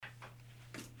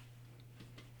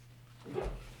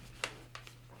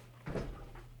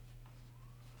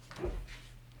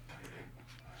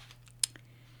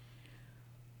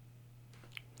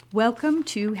Welcome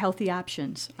to Healthy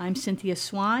Options. I'm Cynthia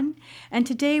Swan, and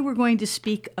today we're going to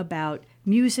speak about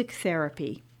music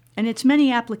therapy and its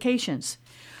many applications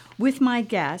with my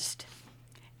guest,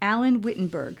 Alan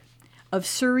Wittenberg of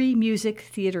Surrey Music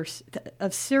Therapy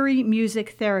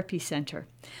Center.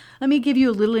 Let me give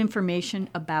you a little information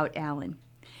about Alan.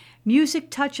 Music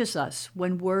touches us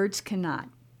when words cannot.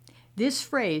 This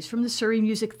phrase from the Surrey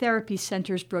Music Therapy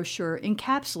Center's brochure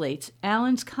encapsulates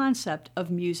Alan's concept of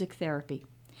music therapy.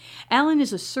 Alan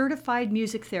is a certified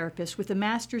music therapist with a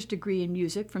master's degree in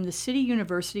music from the City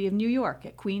University of New York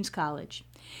at Queens College.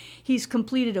 He's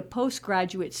completed a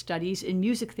postgraduate studies in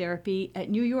music therapy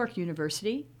at New York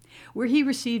University, where he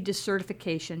received his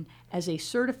certification as a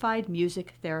certified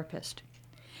music therapist.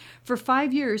 For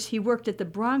 5 years, he worked at the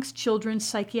Bronx Children's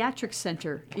Psychiatric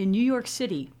Center in New York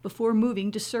City before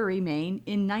moving to Surrey, Maine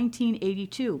in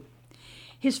 1982.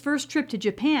 His first trip to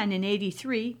Japan in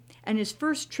 1983 and his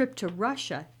first trip to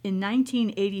Russia in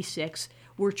 1986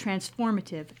 were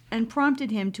transformative and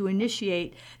prompted him to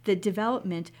initiate the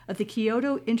development of the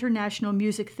Kyoto International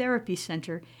Music Therapy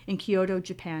Center in Kyoto,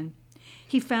 Japan.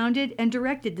 He founded and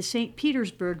directed the St.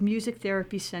 Petersburg Music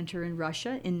Therapy Center in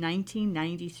Russia in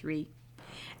 1993.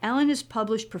 Alan has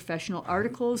published professional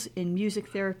articles in music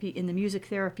therapy in the Music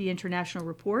Therapy International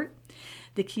Report,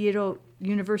 the Kyoto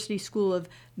University School of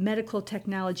Medical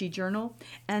Technology Journal,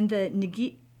 and the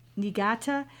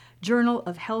Niigata Journal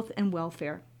of Health and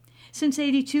Welfare. Since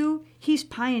 1982, he's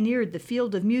pioneered the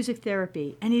field of music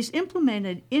therapy, and he's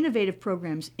implemented innovative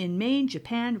programs in Maine,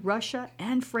 Japan, Russia,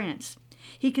 and France.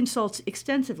 He consults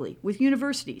extensively with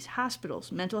universities,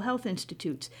 hospitals, mental health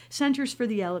institutes, centers for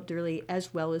the elderly,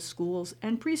 as well as schools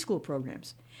and preschool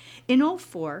programs. In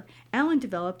 2004, Alan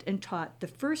developed and taught the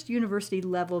first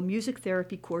university-level music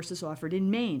therapy courses offered in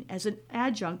Maine as an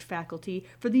adjunct faculty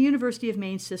for the University of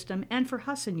Maine system and for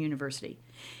Husson University.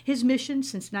 His mission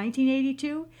since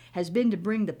 1982 has been to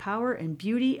bring the power and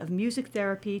beauty of music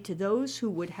therapy to those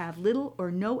who would have little or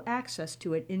no access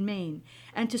to it in Maine,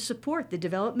 and to support the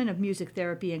development of music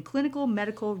therapy in clinical,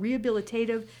 medical,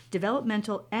 rehabilitative,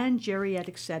 developmental, and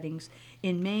geriatric settings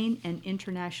in Maine and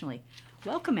internationally.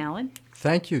 Welcome, Alan.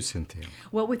 Thank you, Cynthia.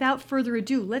 Well, without further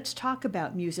ado, let's talk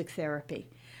about music therapy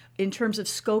in terms of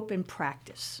scope and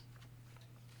practice.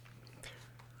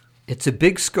 It's a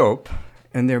big scope,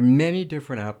 and there are many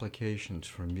different applications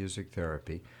for music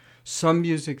therapy. Some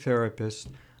music therapists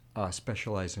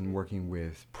specialize in working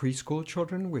with preschool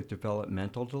children with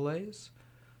developmental delays.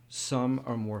 Some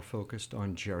are more focused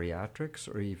on geriatrics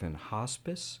or even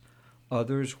hospice.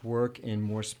 Others work in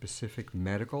more specific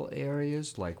medical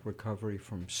areas like recovery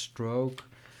from stroke,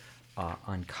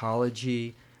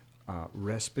 oncology,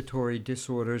 respiratory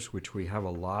disorders, which we have a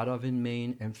lot of in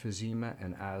Maine, emphysema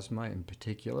and asthma in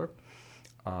particular.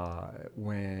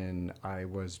 When I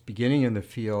was beginning in the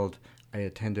field, I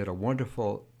attended a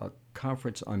wonderful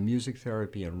conference on music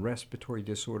therapy and respiratory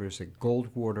disorders at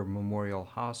Goldwater Memorial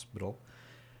Hospital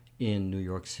in New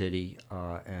York City,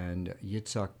 and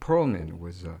Yitzhak Perlman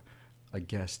was a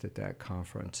guest at that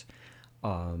conference.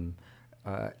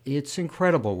 It's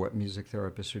incredible what music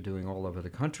therapists are doing all over the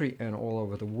country and all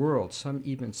over the world. Some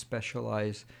even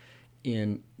specialize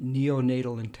in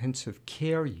neonatal intensive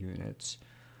care units,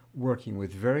 working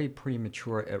with very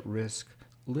premature, at-risk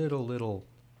little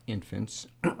infants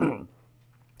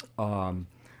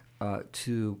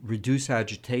to reduce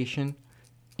agitation,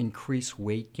 increase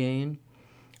weight gain,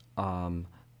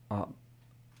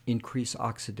 increase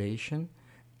oxidation,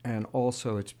 and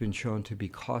also it's been shown to be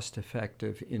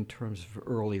cost-effective in terms of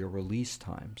earlier release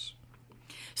times.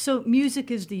 So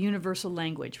music is the universal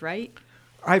language, right?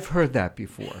 I've heard that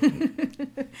before.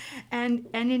 And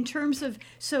in terms of,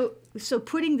 so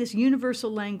putting this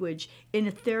universal language in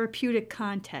a therapeutic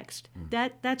context,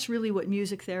 that's really what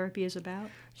music therapy is about?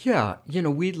 Yeah,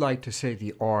 we'd like to say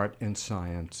the art and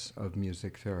science of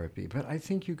music therapy, but I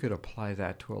think you could apply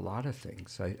that to a lot of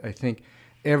things. I think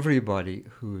everybody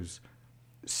who's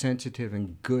sensitive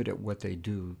and good at what they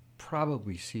do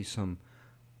probably see some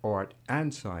art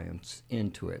and science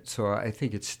into it. So I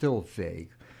think it's still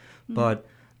vague. Mm-hmm. But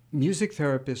music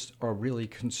therapists are really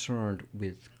concerned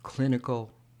with clinical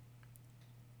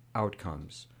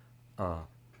outcomes.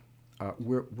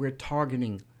 We're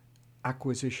targeting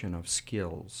acquisition of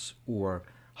skills or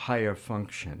higher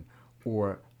function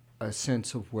or a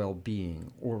sense of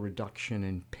well-being or reduction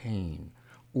in pain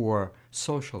or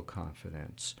social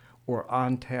confidence or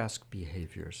on-task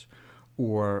behaviors,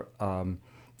 or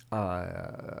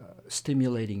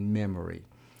stimulating memory.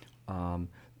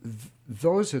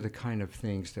 Those are the kind of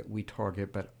things that we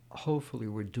target, but hopefully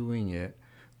we're doing it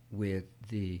with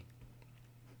the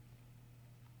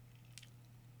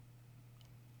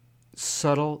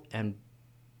subtle and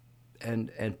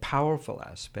powerful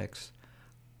aspects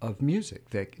of music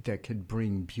that could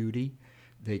bring beauty,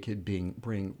 they could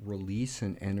bring release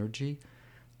and energy.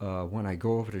 When I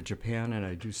go over to Japan and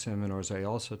I do seminars, I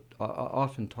also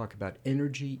often talk about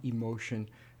energy, emotion,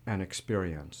 and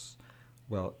experience.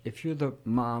 Well, if you're the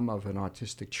mom of an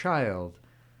autistic child,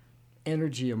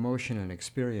 energy, emotion, and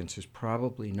experience is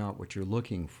probably not what you're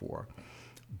looking for.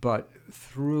 But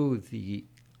through the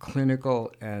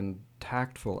clinical and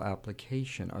tactful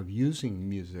application of using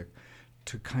music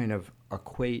to kind of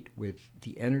equate with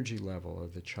the energy level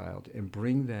of the child and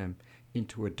bring them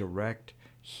into a direct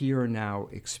here-now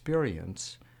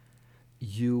experience,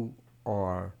 you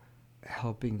are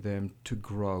helping them to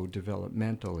grow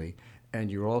developmentally,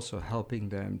 and you're also helping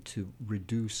them to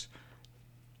reduce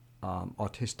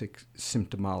autistic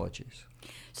symptomologies.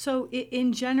 So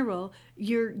in general,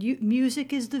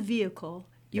 music is the vehicle.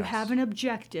 You Yes. have an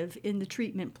objective in the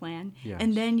treatment plan, Yes.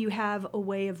 and then you have a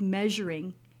way of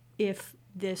measuring if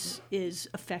this is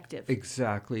effective.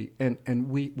 Exactly. And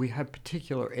we have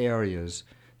particular areas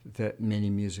that many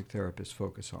music therapists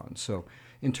focus on. So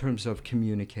in terms of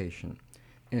communication,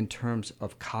 in terms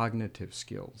of cognitive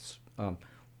skills,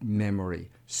 memory,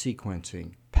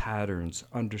 sequencing, patterns,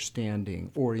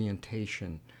 understanding,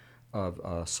 orientation of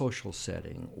a social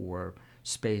setting or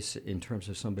space in terms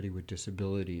of somebody with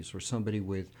disabilities or somebody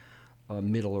with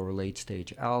middle or late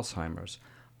stage Alzheimer's.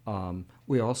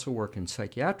 We also work in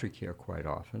psychiatric care quite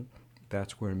often.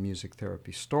 That's where music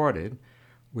therapy started,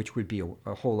 which would be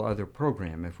a whole other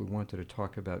program if we wanted to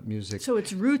talk about music. So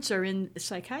its roots are in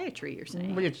psychiatry, you're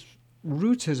saying? But its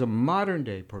roots as a modern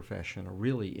day profession are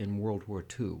really in World War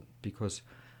II, because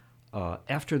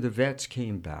after the vets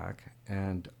came back,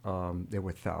 and there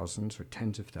were thousands or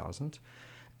tens of thousands,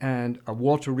 and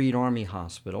Walter Reed Army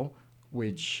Hospital,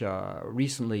 which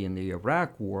recently in the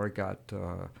Iraq War got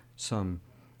some...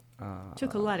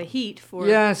 Took a lot of heat for...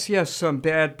 Yes, some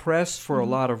bad press for a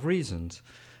lot of reasons.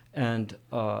 And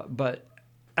but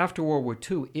after World War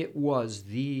II, it was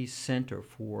the center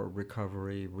for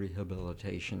recovery,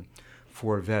 rehabilitation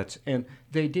for vets. And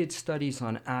they did studies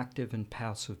on active and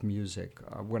passive music.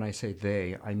 When I say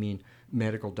they, I mean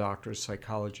medical doctors,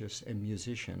 psychologists, and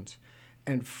musicians.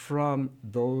 And from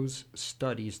those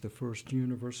studies, the first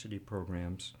university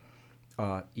programs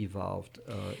evolved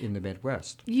in the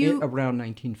Midwest around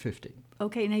 1950.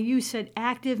 Okay, now you said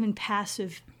active and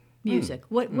passive music.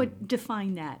 What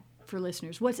define that for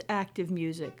listeners? What's active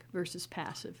music versus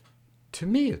passive? To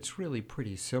me, it's really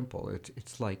pretty simple.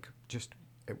 It's like just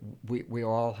we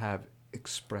all have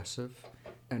expressive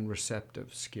and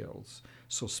receptive skills.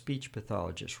 So speech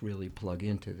pathologists really plug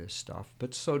into this stuff,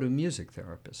 but so do music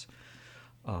therapists.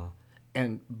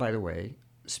 And by the way,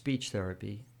 speech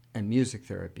therapy and music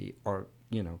therapy are,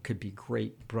 could be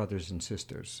great brothers and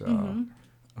sisters.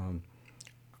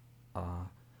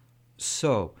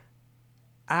 So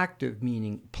active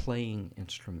meaning playing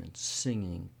instruments,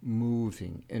 singing,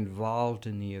 moving, involved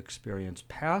in the experience.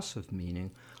 Passive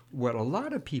meaning what a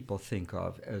lot of people think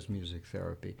of as music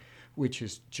therapy, which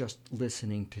is just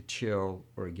listening to chill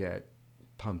or get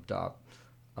pumped up,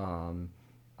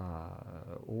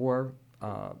 or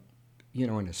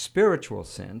in a spiritual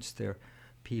sense, there are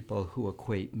people who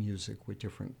equate music with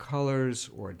different colors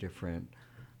or different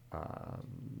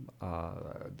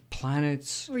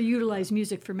planets. Or utilize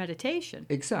music for meditation.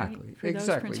 Exactly, right? For those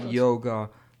exactly. principles. Yoga,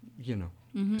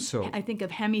 So I think of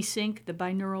Hemisync, the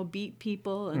binaural beat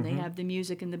people, and they have the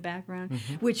music in the background,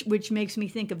 which makes me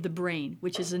think of the brain,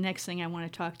 which is the next thing I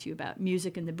want to talk to you about,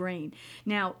 music and the brain.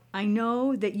 Now, I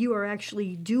know that you are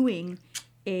actually doing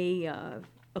a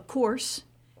course.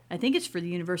 I think it's for the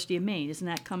University of Maine. Isn't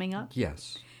that coming up?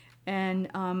 yes. And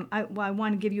I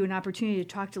want to give you an opportunity to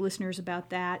talk to listeners about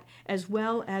that, as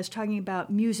well as talking about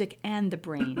music and the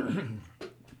brain.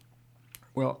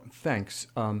 Well, thanks.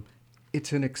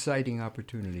 It's an exciting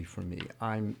opportunity for me.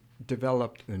 I've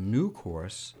developed a new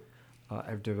course.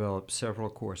 I've developed several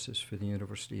courses for the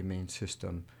University of Maine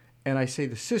system. And I say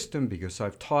the system because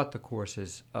I've taught the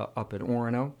courses up at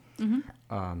Orono,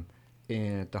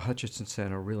 at the Hutchinson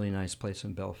Center, a really nice place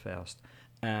in Belfast,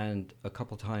 and a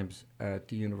couple times at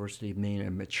the University of Maine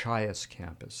and Machias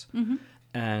campus.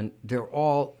 And they're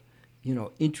all,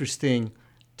 interesting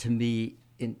to me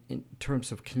in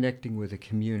terms of connecting with a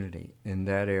community in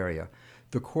that area.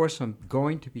 The course I'm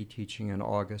going to be teaching in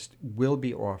August will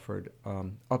be offered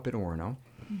up at Orono.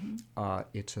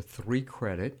 It's a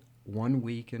 3-credit,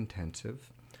 1-week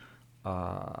intensive,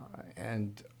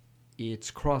 and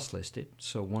it's cross-listed,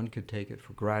 so one could take it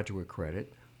for graduate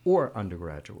credit or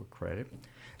undergraduate credit.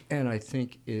 And I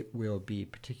think it will be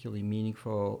particularly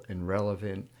meaningful and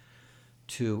relevant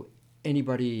to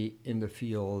anybody in the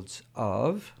fields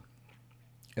of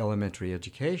elementary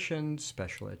education,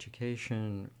 special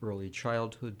education, early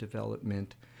childhood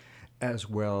development, as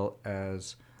well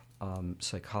as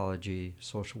psychology,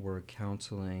 social work,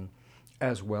 counseling,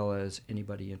 as well as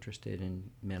anybody interested in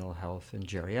mental health and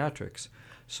geriatrics.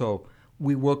 So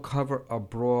we will cover a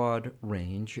broad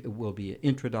range. It will be an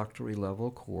introductory level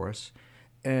course,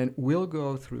 and we'll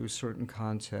go through certain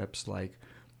concepts like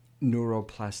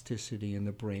neuroplasticity in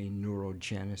the brain,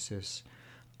 neurogenesis,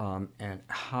 and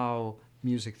how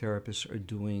music therapists are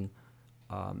doing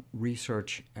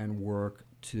research and work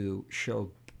to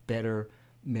show better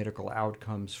medical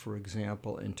outcomes, for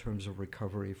example, in terms of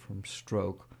recovery from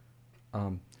stroke.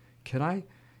 Can I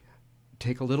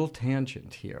take a little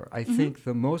tangent here? I think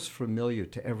the most familiar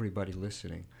to everybody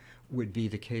listening would be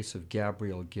the case of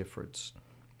Gabrielle Giffords,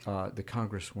 the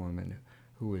congresswoman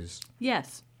who was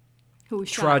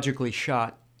tragically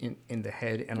shot in the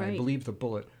head, and I believe the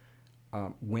bullet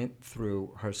went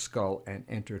through her skull and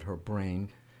entered her brain.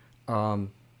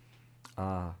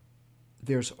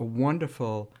 There's a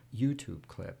wonderful YouTube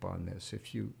clip on this.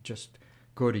 If you just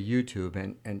go to YouTube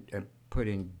and put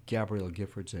in Gabrielle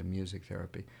Giffords and music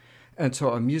therapy. And so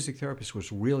a music therapist was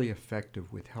really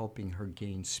effective with helping her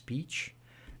gain speech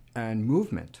and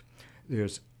movement.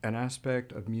 There's an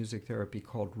aspect of music therapy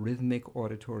called rhythmic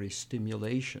auditory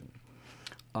stimulation,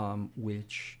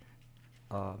 which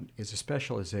is a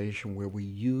specialization where we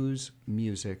use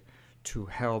music to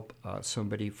help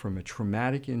somebody from a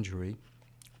traumatic injury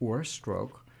or a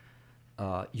stroke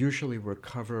usually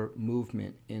recover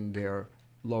movement in their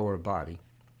lower body.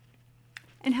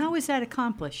 And how is that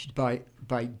accomplished? By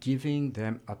giving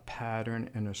them a pattern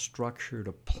and a structure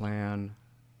to plan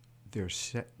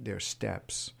their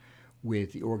steps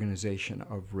with the organization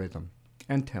of rhythm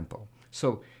and tempo.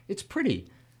 So it's pretty,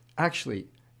 actually,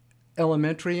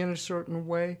 elementary in a certain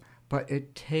way, but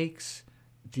it takes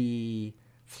the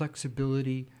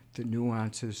flexibility, the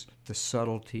nuances, the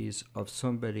subtleties of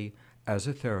somebody as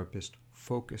a therapist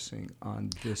focusing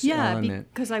on this element. Yeah,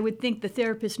 because I would think the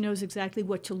therapist knows exactly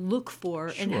what to look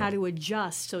for and how to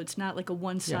adjust, so it's not like a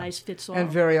one-size-fits-all. And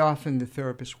very often the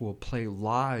therapist will play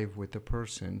live with the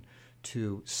person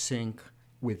to sync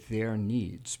with their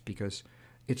needs, because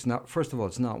it's not, first of all,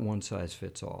 it's not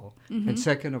one-size-fits-all. And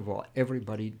second of all,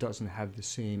 everybody doesn't have the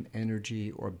same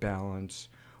energy or balance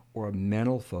or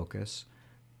mental focus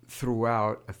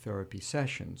throughout a therapy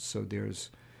session. So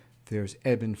there's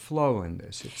ebb and flow in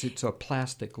this. It's a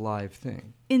plastic live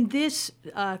thing. In this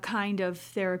kind of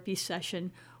therapy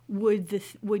session,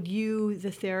 would you,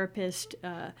 the therapist,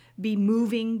 be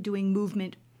doing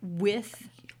movement with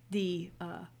the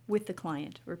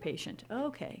client or patient?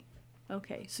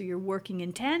 Okay, so you're working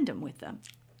in tandem with them.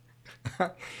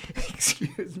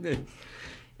 Excuse me.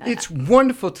 It's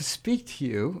wonderful to speak to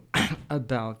you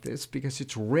about this, because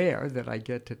it's rare that I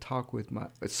get to talk with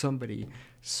somebody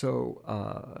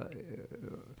so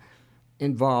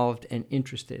involved and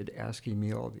interested, asking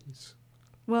me all these.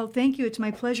 Well, thank you. It's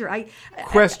my pleasure.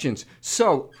 Questions.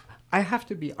 So I have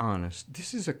to be honest.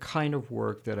 This is a kind of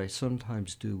work that I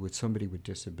sometimes do with somebody with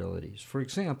disabilities. For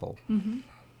example,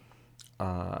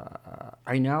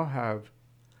 I now have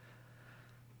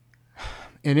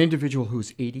an individual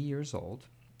who's 80 years old,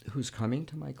 who's coming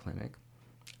to my clinic,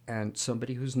 and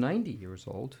somebody who's 90 years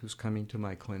old who's coming to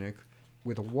my clinic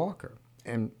with a walker.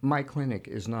 And my clinic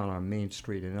is not on Main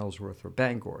Street in Ellsworth or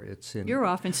Bangor. You're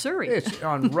off in Surrey. It's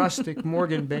on rustic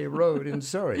Morgan Bay Road in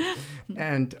Surrey.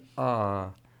 And,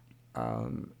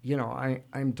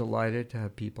 I'm delighted to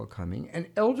have people coming, and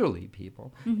elderly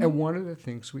people. And one of the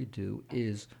things we do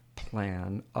is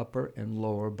plan upper and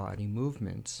lower body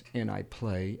movements, and I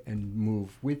play and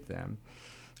move with them.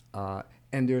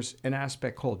 And there's an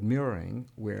aspect called mirroring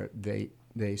where they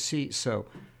see. So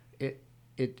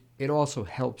it also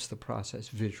helps the process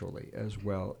visually as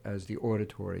well as the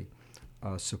auditory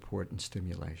support and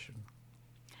stimulation.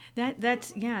 That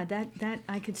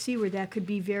I could see where that could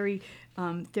be very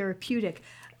therapeutic.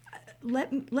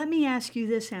 Let me ask you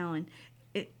this, Alan.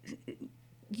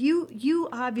 You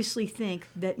obviously think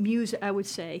that music. I would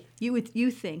say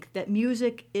you think that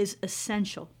music is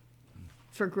essential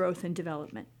for growth and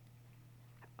development.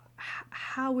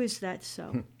 How is that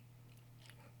so?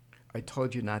 I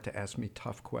told you not to ask me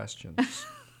tough questions.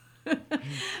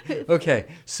 Okay,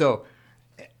 so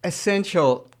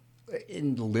essential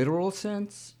in the literal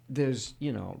sense, there's,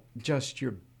 just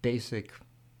your basic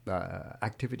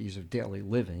activities of daily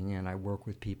living, and I work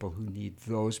with people who need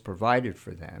those provided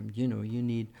for them. You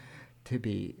need to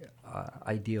be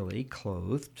ideally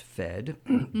clothed, fed,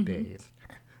 bathed.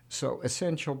 So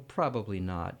essential, probably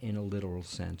not in a literal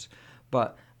sense.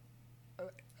 But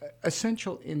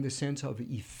essential in the sense of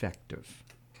effective,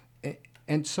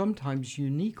 and sometimes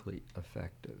uniquely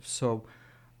effective. So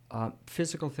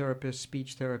physical therapists,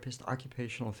 speech therapists,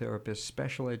 occupational therapists,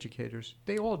 special educators,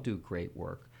 they all do great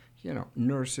work.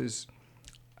 Nurses,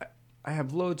 I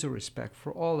have loads of respect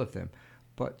for all of them.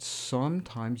 But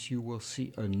sometimes you will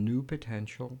see a new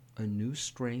potential, a new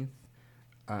strength,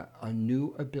 a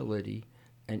new ability,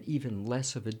 and even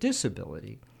less of a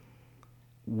disability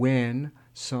when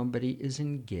somebody is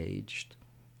engaged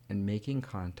in making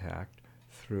contact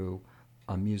through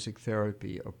a music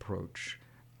therapy approach,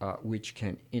 which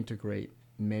can integrate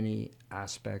many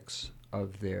aspects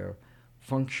of their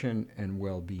function and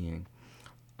well-being.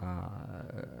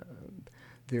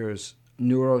 There's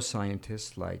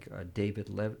neuroscientists like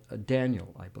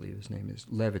Daniel, I believe his name is,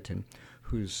 Levitin,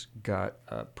 who's got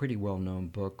a pretty well-known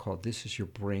book called This Is Your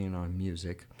Brain on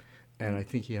Music. And I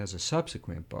think he has a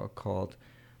subsequent book called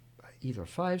either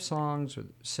 5 Songs or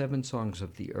 7 Songs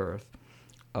of the Earth.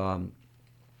 Don't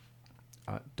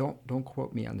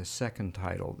quote me on the second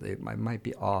title. I might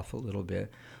be off a little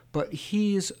bit. But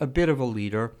he's a bit of a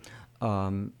leader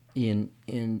in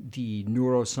the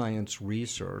neuroscience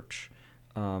research.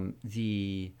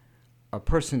 A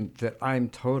person that I'm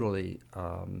totally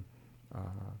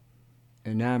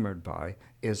enamored by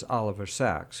is Oliver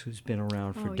Sacks, who's been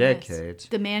around for decades. Yes.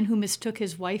 The man who mistook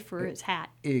his wife for his hat.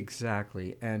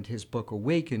 Exactly. And his book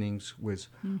Awakenings was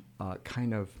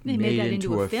kind of they made that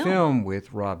into a film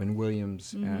with Robin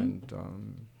Williams and...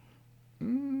 I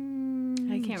can't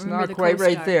it's remember not the quite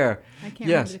co-star. right there. I can't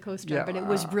remember the co-star, but it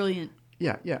was brilliant.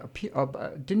 De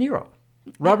Niro.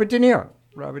 Robert De Niro.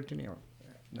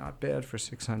 Not bad for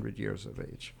 600 years of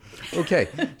age. Okay,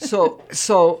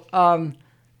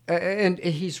 and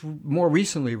he's more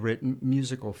recently written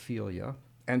Musicophilia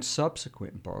and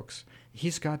subsequent books.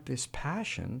 He's got this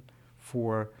passion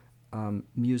for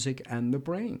music and the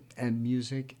brain, and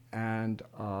music and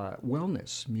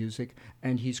wellness, music,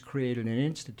 and he's created an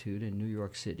institute in New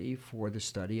York City for the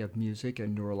study of music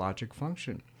and neurologic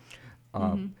function.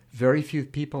 Very few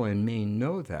people in Maine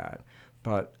know that,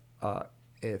 but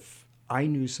if I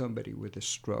knew somebody with a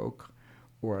stroke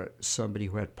or somebody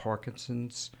who had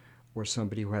Parkinson's or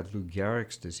somebody who had Lou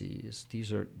Gehrig's disease,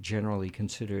 these are generally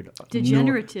considered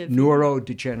degenerative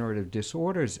neurodegenerative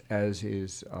disorders, as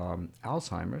is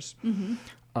Alzheimer's.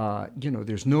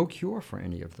 There's no cure for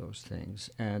any of those things,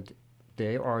 and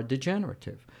they are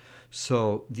degenerative.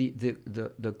 So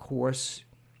the course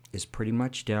is pretty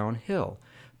much downhill.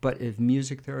 But if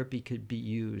music therapy could be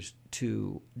used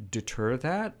to deter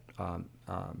that,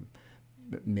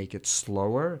 make it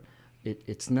slower,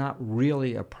 it's not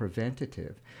really a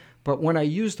preventative. But when I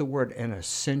use the word an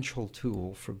essential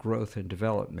tool for growth and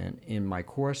development in my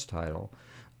course title,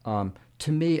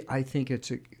 to me, I think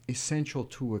it's essential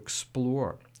to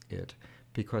explore it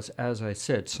because, as I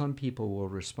said, some people will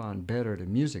respond better to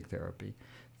music therapy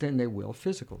than they will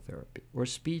physical therapy or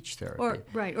speech therapy.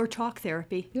 Or talk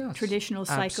therapy. Yes, traditional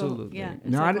psycho. absolutely. Yeah,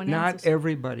 not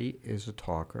everybody is a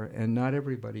talker, and not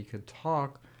everybody can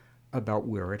talk about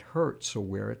where it hurts or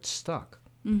where it's stuck.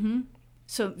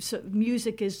 So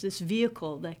music is this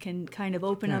vehicle that can kind of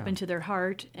open up into their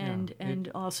heart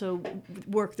and also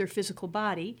work their physical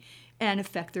body and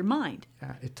affect their mind.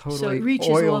 Yeah, it totally so it reaches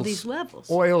all these levels.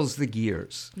 Oils the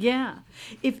gears. Yeah.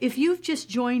 If you've just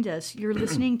joined us, you're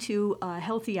listening to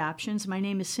Healthy Options. My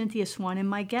name is Cynthia Swan, and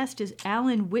my guest is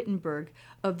Alan Wittenberg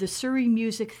of the Surrey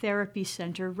Music Therapy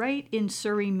Center right in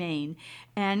Surrey, Maine.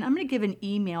 And I'm going to give an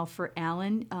email for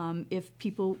Alan if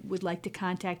people would like to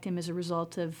contact him as a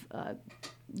result of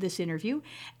this interview.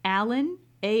 Alan,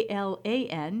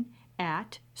 ALAN,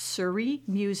 at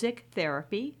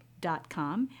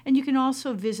surreymusictherapy.com. And you can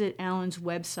also visit Alan's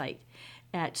website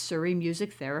at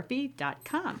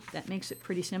surreymusictherapy.com. That makes it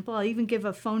pretty simple. I'll even give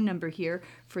a phone number here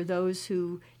for those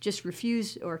who just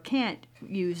refuse or can't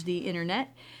use the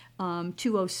internet,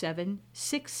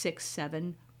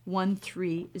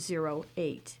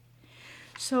 207-667-1308.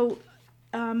 So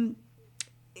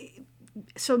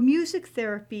music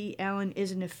therapy, Alan,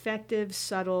 is an effective,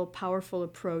 subtle, powerful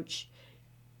approach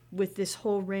with this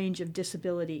whole range of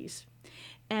disabilities.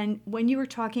 And when you were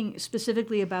talking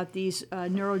specifically about these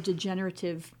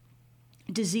neurodegenerative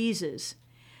diseases,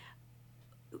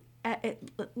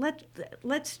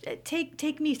 let's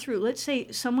take me through. Let's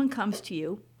say someone comes to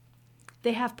you,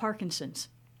 they have Parkinson's,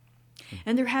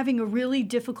 and they're having a really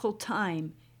difficult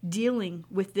time dealing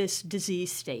with this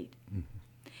disease state.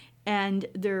 And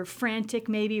they're frantic,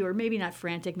 maybe, or maybe not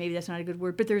frantic. Maybe that's not a good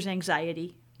word, but there's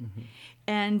anxiety,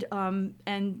 and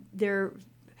their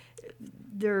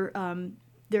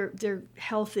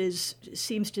health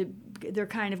they're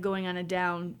kind of going on a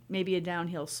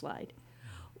downhill slide.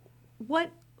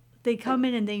 what they come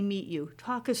in and they meet you.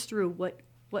 Talk us through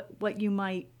what you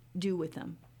might do with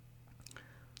them.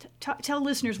 Tell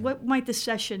listeners, what might the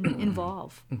session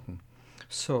involve?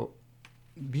 So,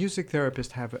 music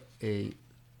therapists have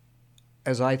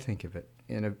as I think of it,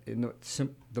 in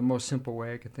the most simple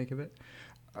way I could think of it,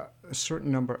 a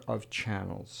certain number of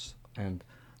channels and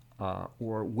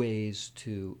or ways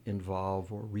to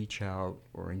involve or reach out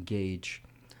or engage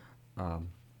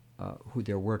who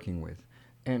they're working with.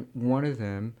 And one of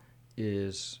them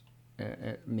is,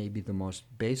 maybe the most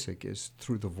basic, is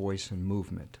through the voice and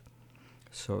movement.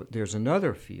 So there's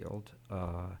another field.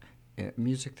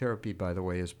 Music therapy, by the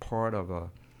way, is part of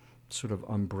a sort of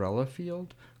umbrella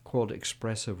field called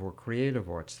expressive or creative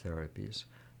arts therapies.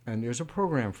 And there's a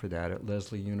program for that at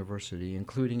Lesley University,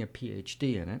 including a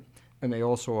PhD in it. And they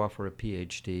also offer a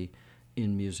PhD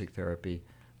in music therapy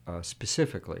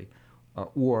specifically,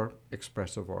 or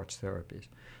expressive arts therapies.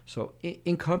 So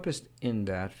encompassed in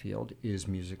that field is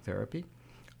music therapy.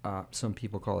 Some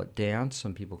people call it dance,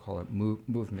 some people call it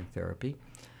movement therapy,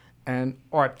 and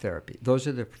art therapy. Those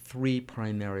are the three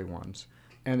primary ones.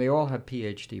 And they all have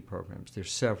PhD programs.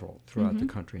 There's several throughout the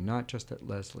country, not just at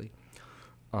Lesley.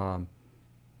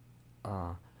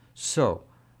 So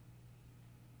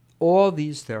all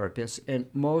these therapists, and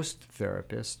most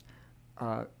therapists,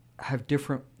 have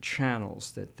different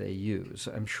channels that they use.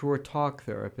 I'm sure talk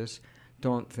therapists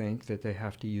don't think that they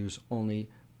have to use only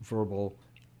verbal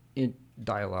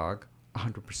dialogue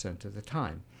 100% of the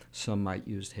time. Some might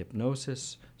use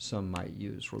hypnosis, some might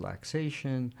use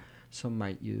relaxation, some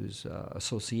might use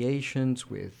associations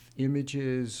with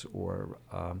images, or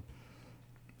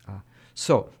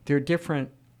so there are different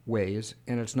ways,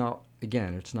 and it's not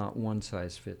one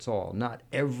size fits all. Not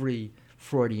every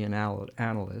Freudian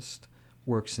analyst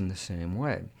works in the same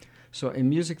way. So in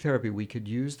music therapy, we could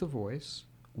use the voice,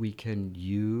 we can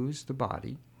use the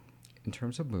body in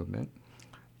terms of movement,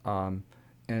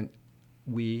 and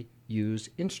we use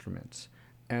instruments.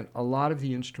 And a lot of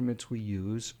the instruments we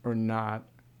use are not,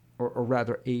 or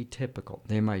rather atypical.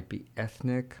 They might be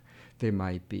ethnic, they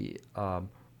might be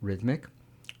rhythmic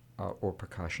or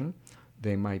percussion,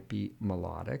 they might be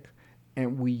melodic,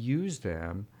 and we use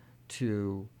them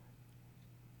to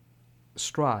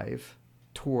strive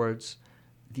towards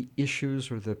the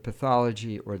issues or the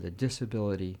pathology or the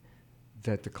disability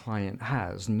that the client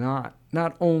has, not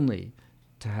only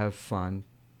to have fun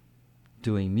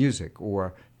doing music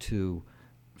or to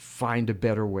find a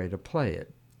better way to play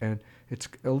it. And it's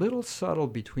a little subtle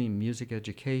between music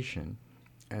education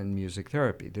and music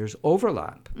therapy. There's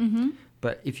overlap.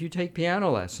 But if you take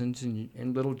piano lessons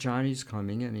and little Johnny's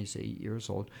coming and he's 8 years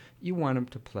old, you want him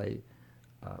to play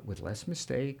with less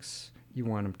mistakes, you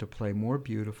want him to play more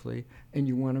beautifully, and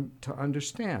you want him to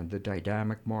understand the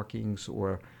dynamic markings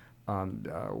or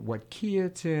what key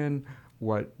it's in,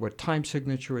 what time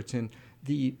signature it's in,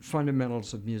 the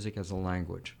fundamentals of music as a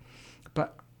language.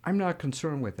 But I'm not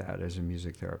concerned with that as a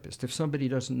music therapist. If somebody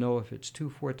doesn't know if it's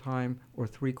 2/4 time or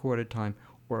 3/4 time,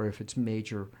 or if it's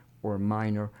major or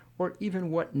minor, or even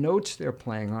what notes they're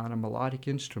playing on a melodic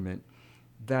instrument,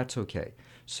 that's okay.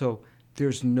 So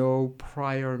there's no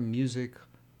prior music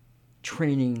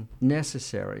training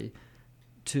necessary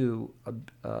to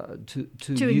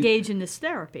engage in this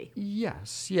therapy.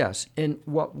 Yes. And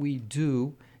what we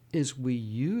do is we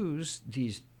use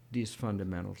these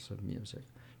fundamentals of music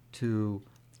to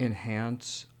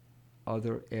enhance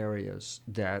other areas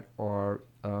that are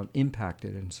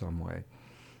impacted in some way.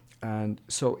 And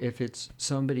so if it's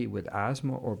somebody with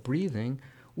asthma or breathing,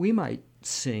 we might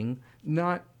sing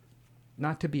not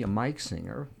to be a mic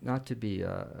singer, not to be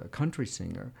a country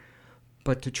singer,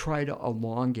 but to try to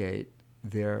elongate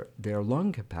their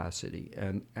lung capacity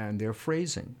and their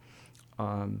phrasing.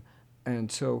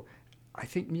 And so I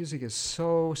think music is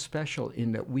so special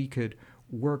in that we could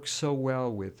work so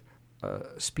well with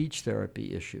speech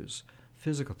therapy issues,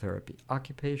 physical therapy,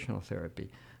 occupational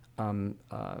therapy,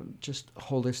 just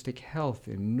holistic health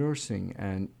in nursing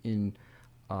and in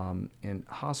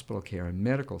hospital care and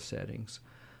medical settings,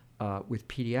 with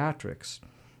pediatrics,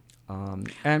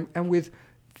 and with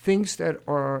things that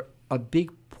are a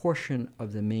big portion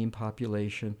of the main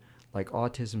population, like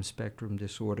autism spectrum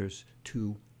disorders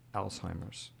to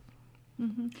Alzheimer's.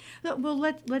 Well,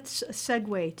 let's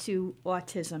segue to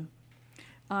autism,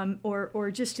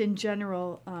 or just in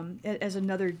general as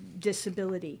another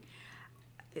disability.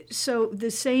 So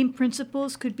the same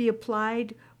principles could be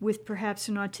applied with perhaps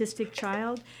an autistic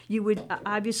child. You would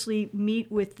obviously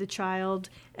meet with the child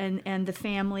and the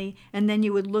family, and then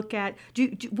you would look at,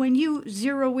 when you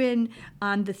zero in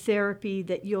on the therapy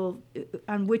that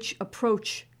on which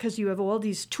approach, because you have all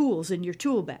these tools in your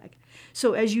tool bag,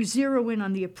 So as you zero in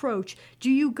on the approach, do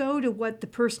you go to what the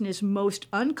person is most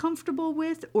uncomfortable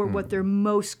with or what they're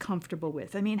most comfortable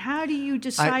with? I mean, how do you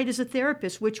decide as a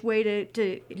therapist which way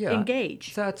to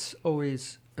engage? That's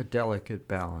always a delicate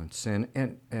balance.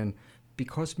 And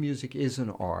because music is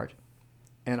an art,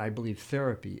 and I believe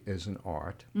therapy is an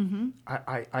art,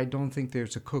 I don't think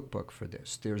there's a cookbook for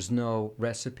this. There's no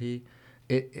recipe.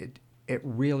 It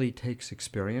really takes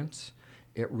experience.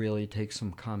 It really takes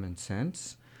some common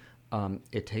sense.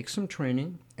 It takes some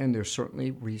training, and there's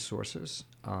certainly resources.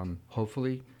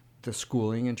 Hopefully, the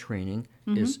schooling and training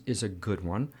is a good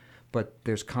one, but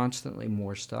there's constantly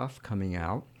more stuff coming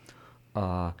out.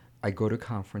 I go to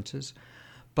conferences,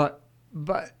 but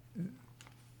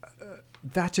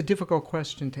that's a difficult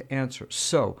question to answer.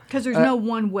 So because there's no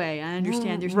one way. I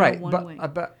understand there's no one way.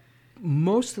 But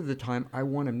most of the time, I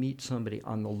want to meet somebody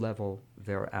on the level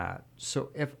they're at. So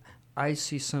if I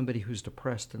see somebody who's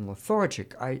depressed and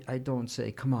lethargic, I don't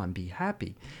say, come on, be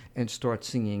happy, and start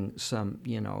singing some,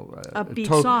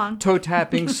 upbeat song,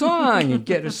 toe-tapping song and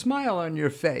get a smile on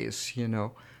your face,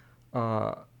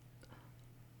 I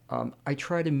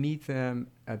try to meet them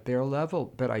at their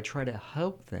level, but I try to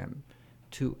help them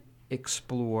to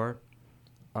explore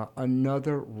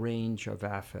another range of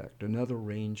affect, another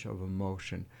range of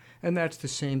emotion. And that's the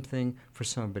same thing for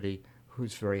somebody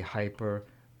who's very hyper,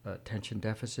 attention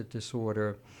deficit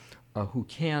disorder, who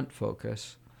can't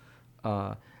focus.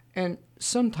 And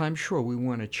sometimes, sure, we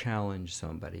want to challenge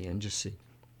somebody and just see,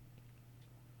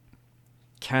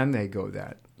 can they go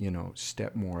that,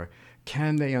 step more?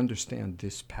 Can they understand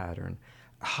this pattern?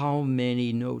 How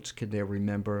many notes can they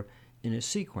remember in a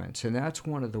sequence? And that's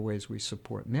one of the ways we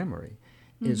support memory,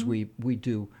 is we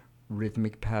do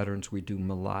rhythmic patterns, we do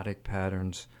melodic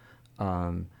patterns,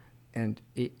 and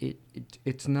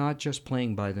it's not just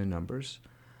playing by the numbers.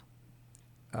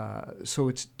 So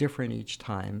it's different each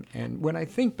time. And when I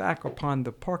think back upon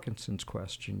the Parkinson's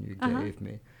question you gave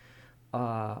me,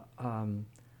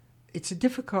 it's a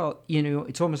difficult,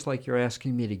 it's almost like you're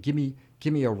asking me to give me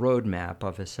a roadmap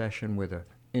of a session with an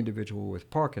individual with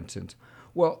Parkinson's.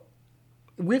 Well,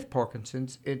 with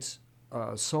Parkinson's, it's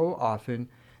so often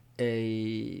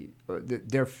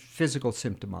their physical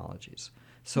symptomologies.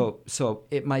 So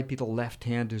it might be the left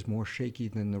hand is more shaky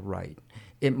than the right.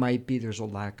 It might be there's a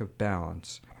lack of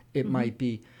balance. It might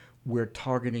be we're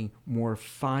targeting more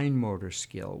fine motor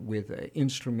skill with an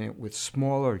instrument with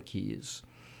smaller keys,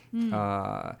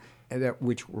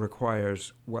 which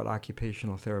requires what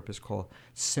occupational therapists call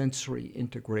sensory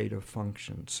integrative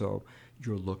function. So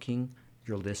you're looking,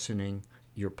 you're listening,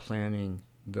 you're planning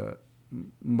the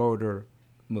motor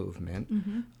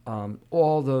movement,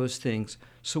 all those things.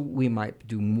 So we might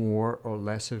do more or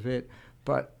less of it,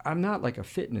 but I'm not like a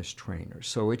fitness trainer.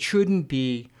 So it shouldn't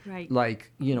be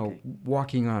like,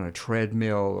 walking on a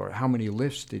treadmill or how many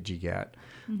lifts did you get.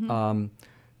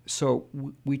 So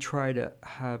we try to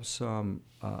have some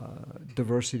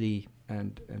diversity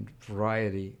and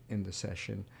variety in the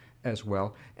session as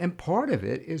well. And part of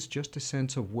it is just a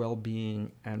sense of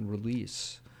well-being and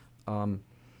release.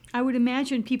 I would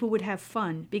imagine people would have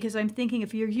fun, because I'm thinking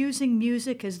if you're using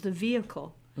music as the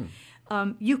vehicle,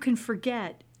 you can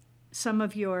forget some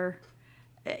of your,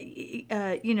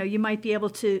 you might be able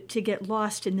to get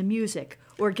lost in the music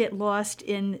or get lost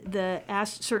in the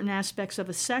certain aspects of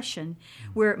a session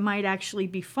where it might actually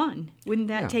be fun. Wouldn't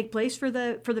that take place for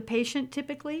the patient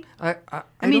typically? I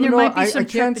mean, there might be some I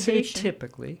can't say trepidation.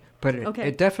 typically, but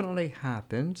it definitely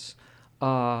happens.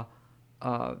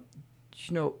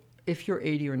 If you're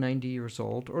 80 or 90 years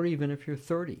old, or even if you're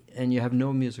 30 and you have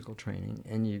no musical training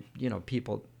and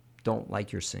people don't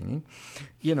like your singing,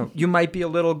 you might be a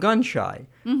little gun shy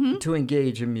to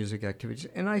engage in music activities.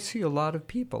 And I see a lot of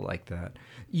people like that.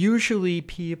 Usually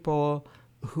people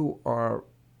who are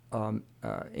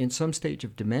in some stage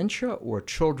of dementia or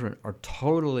children are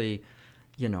totally,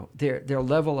 their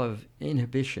level of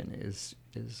inhibition is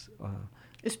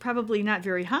probably not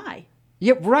very high.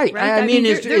 Yeah, right. I mean,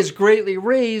 is greatly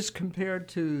raised compared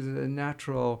to the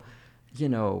natural,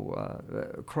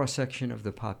 cross-section of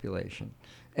the population.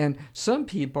 And some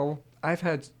people, I've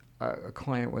had a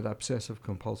client with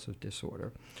obsessive-compulsive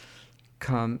disorder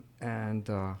come, and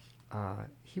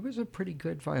he was a pretty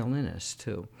good violinist,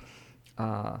 too.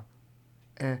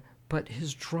 But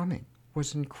his drumming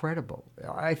was incredible.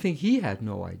 I think he had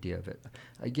no idea of it.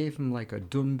 I gave him like a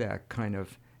Dumbek kind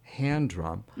of hand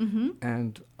drum,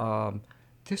 and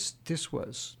this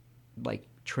was like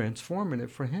transformative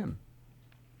for him.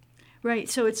 Right.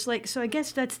 So it's like, I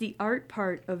guess that's the art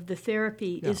part of the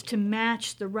therapy, is to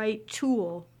match the right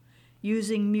tool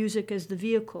using music as the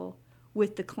vehicle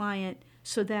with the client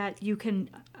so that you can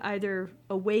either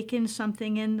awaken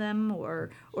something in them or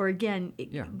again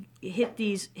Yeah. hit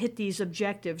these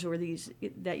objectives or these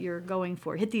that you're going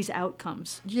for, hit these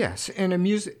outcomes. Yes, and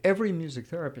every music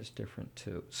therapist is different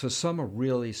too. So some are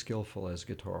really skillful as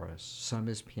guitarists, some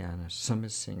as pianists, some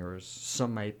as singers,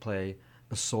 some might play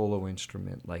a solo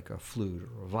instrument like a flute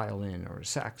or a violin or a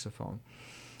saxophone.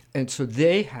 And so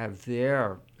they have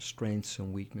their strengths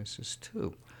and weaknesses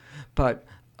too. But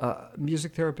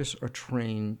music therapists are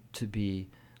trained to be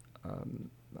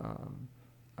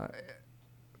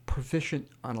proficient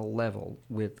on a level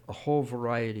with a whole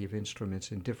variety of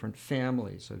instruments and different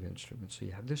families of instruments. So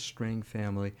you have the string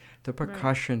family, the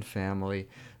percussion family,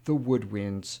 the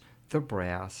woodwinds, the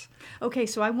brass. Okay,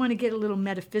 so I want to get a little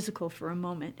metaphysical for a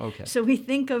moment. Okay. So we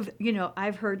think of,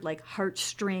 I've heard like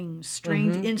heartstrings,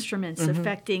 stringed instruments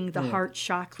affecting the heart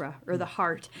chakra or the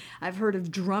heart. I've heard of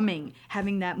drumming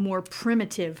having that more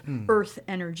primitive earth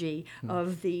energy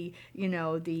of the,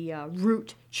 the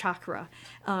root chakra.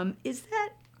 Is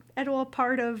that at all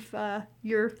part of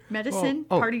your medicine,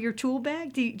 part of your tool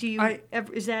bag? Do you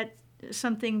is that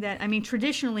something that,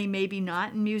 traditionally maybe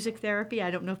not in music therapy. I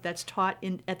don't know if that's taught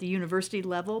at the university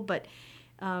level, but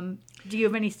do you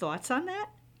have any thoughts on that?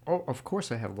 Oh, of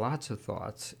course I have lots of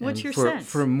thoughts. What's your sense?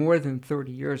 For more than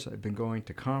 30 years I've been going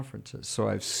to conferences, so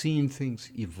I've seen things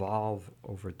evolve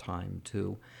over time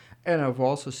too. And I've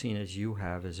also seen, as you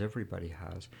have, as everybody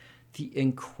has, the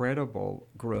incredible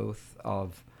growth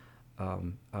of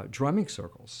drumming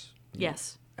circles.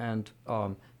 Yes. And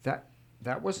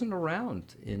that wasn't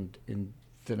around in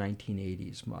the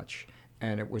 1980s much,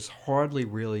 and it was hardly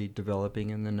really developing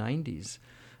in the 90s.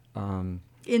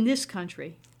 In this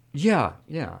country. Yeah.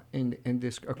 In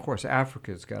this, of course,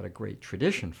 Africa's got a great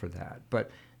tradition for that, but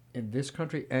in this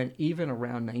country, and even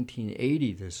around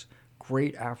 1980, this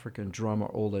great African drummer,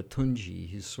 Ola Tunji,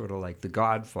 he's sort of like the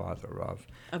godfather of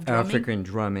drumming? African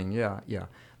drumming. Yeah.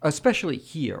 Especially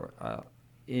here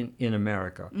in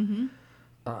America. Mm-hmm.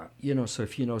 So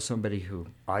if you know somebody who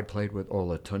I played with,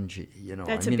 Ola Tunji,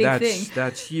 that's a big thing.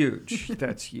 That's huge.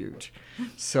 That's huge.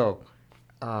 So,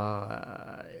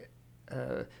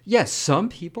 yes, some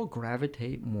people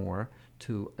gravitate more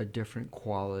to a different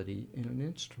quality in an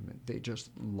instrument. They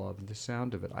just love the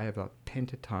sound of it. I have a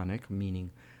pentatonic,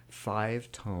 meaning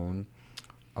 5-tone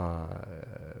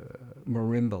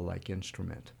marimba-like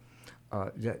instrument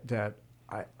that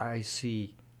I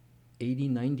see 80,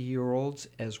 90-year-olds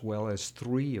as well as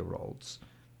 3-year-olds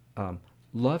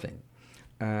loving.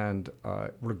 And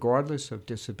regardless of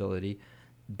disability,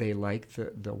 they like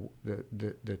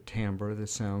the timbre, the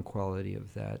sound quality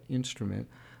of that instrument.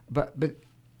 But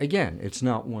again, it's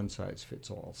not one size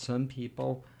fits all. Some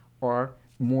people are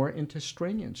more into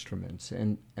string instruments,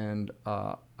 and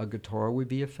a guitar would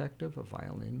be effective, a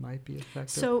violin might be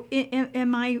effective. So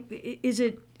is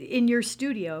it in your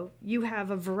studio, you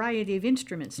have a variety of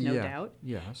instruments, no doubt.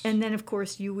 Yes. And then, of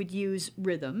course, you would use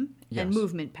rhythm and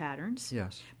movement patterns.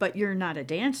 Yes. But you're not a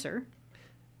dancer.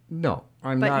 No,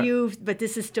 I'm not. But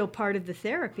this is still part of the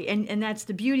therapy, and that's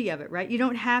the beauty of it, right? You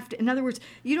don't have to. In other words,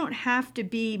 you don't have to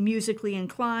be musically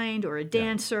inclined or a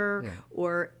dancer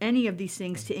or any of these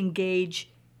things to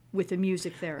engage with a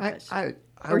music therapist.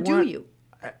 Do you?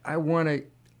 I want to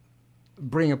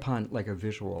bring upon like a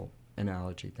visual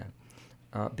analogy then,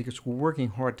 because we're working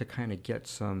hard to kind of get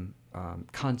some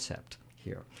concept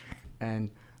here,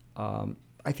 and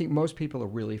I think most people are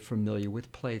really familiar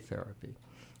with play therapy,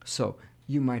 so.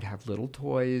 You might have little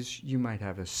toys, you might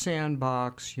have a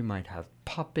sandbox, you might have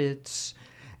puppets,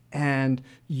 and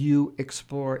you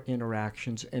explore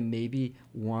interactions, and maybe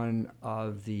one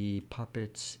of the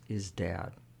puppets is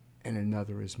dad and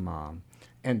another is mom,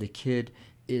 and the kid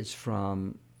is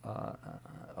from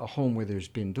a home where there's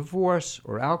been divorce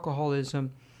or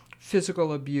alcoholism,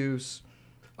 physical abuse,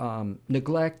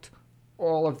 neglect,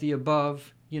 all of the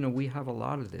above. We have a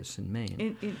lot of this in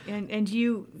Maine. And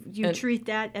you treat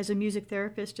that as a music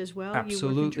therapist as well?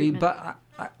 Absolutely, you work in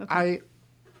but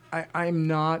I'm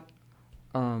not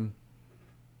I'm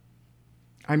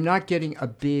not getting a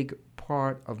big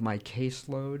part of my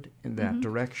caseload in that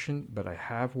direction, but I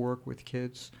have worked with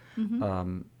kids.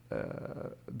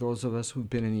 Those of us who've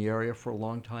been in the area for a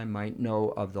long time might know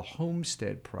of the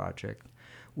Homestead Project,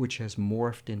 which has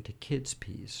morphed into Kids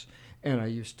Peace, and I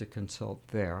used to consult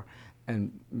there.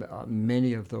 And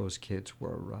many of those kids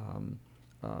were,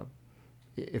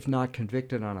 if not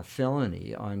convicted on a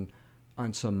felony, on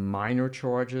some minor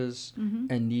charges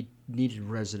and needed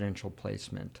residential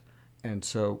placement. And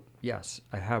so, yes,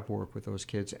 I have worked with those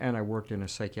kids, and I worked in a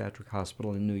psychiatric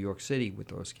hospital in New York City with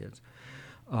those kids.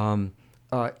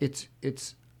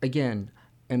 It's again,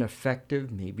 an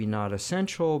effective, maybe not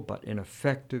essential, but an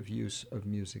effective use of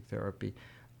music therapy.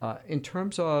 In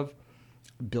terms of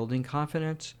building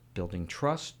confidence, building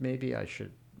trust, maybe I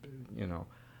should,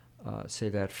 say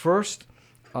that first,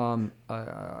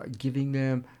 giving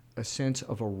them a sense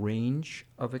of a range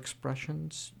of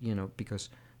expressions, because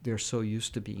they're so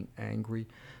used to being angry.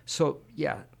 So,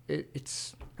 yeah,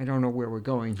 it's, I don't know where we're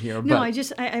going here. No,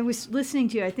 but I was listening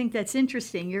to you. I think that's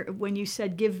interesting. When you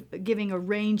said giving a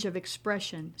range of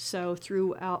expression, so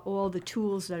through all the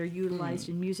tools that are utilized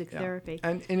in music therapy.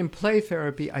 And in play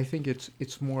therapy, I think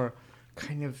it's more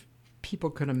kind of,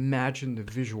 people can imagine the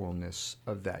visualness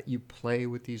of that. You play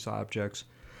with these objects.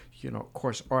 Of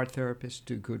course, art therapists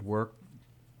do good work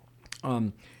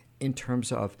in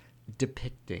terms of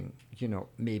depicting,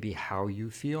 maybe how you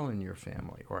feel in your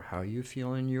family, or how you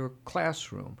feel in your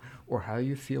classroom, or how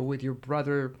you feel with your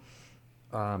brother,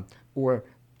 or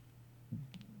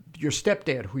your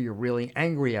stepdad who you're really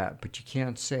angry at, but you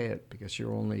can't say it because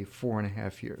you're only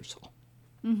 4.5 years old.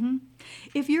 Mm-hmm.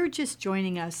 If you're just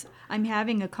joining us, I'm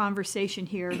having a conversation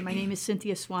here. My name is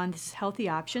Cynthia Swan. This is Healthy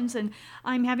Options, and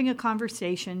I'm having a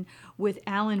conversation with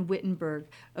Alan Wittenberg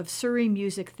of Surrey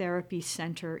Music Therapy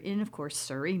Center in, of course,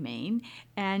 Surrey, Maine.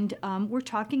 And we're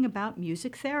talking about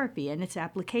music therapy and its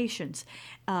applications.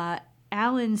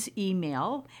 Alan's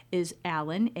email is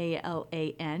Alan,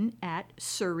 A-L-A-N, at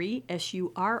Surrey,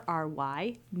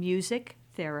 S-U-R-R-Y,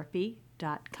 musictherapy.com.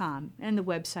 And the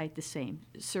website the same,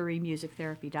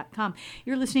 surreymusictherapy.com.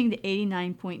 You're listening to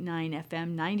 89.9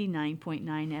 FM,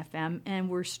 99.9 FM, and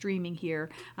we're streaming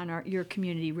here on your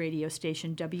community radio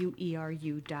station,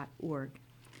 weru.org.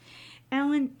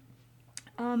 Alan,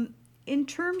 in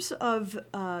terms of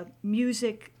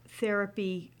music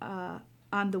therapy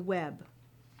on the web,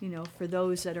 for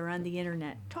those that are on the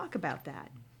internet, talk about that.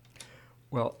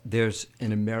 Well, there's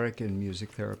an American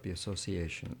Music Therapy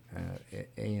Association,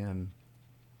 AMTA,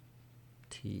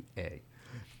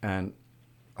 and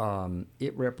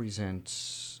it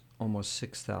represents almost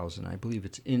 6,000. I believe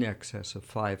it's in excess of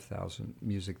 5,000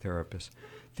 music therapists.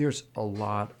 There's a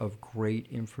lot of great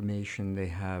information. They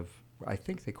have, I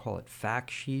think they call it fact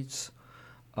sheets,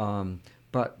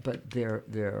 but they're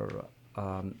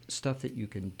stuff that you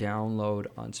can download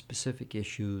on specific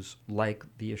issues, like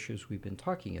the issues we've been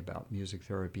talking about: music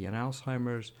therapy and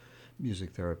Alzheimer's,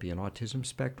 music therapy and autism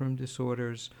spectrum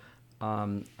disorders.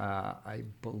 I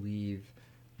believe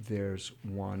there's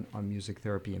one on music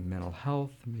therapy and mental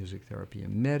health, music therapy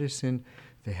and medicine.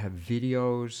 They have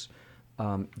videos.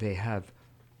 They have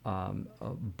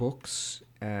books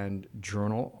and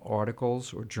journal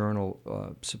articles or journal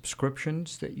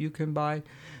subscriptions that you can buy.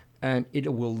 And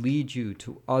it will lead you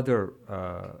to other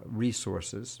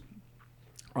resources.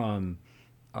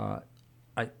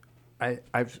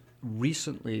 I've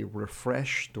recently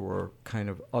refreshed or kind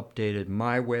of updated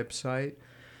my website.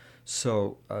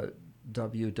 So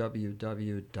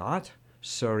www.Surrey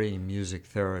Music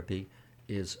Therapy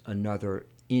is another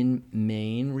in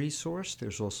Maine resource.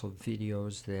 There's also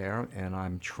videos there, and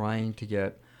I'm trying to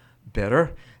get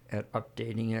better at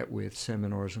updating it with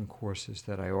seminars and courses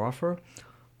that I offer.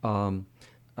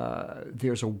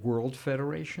 There's a World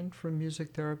Federation for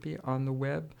Music Therapy on the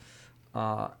web,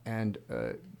 and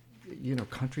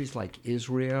countries like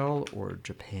Israel or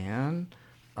Japan,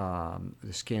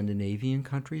 the Scandinavian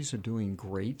countries are doing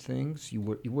great things.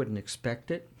 You wouldn't expect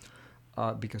it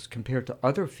because compared to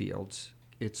other fields,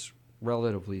 it's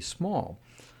relatively small.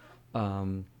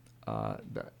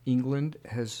 England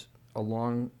has a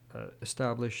long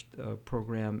established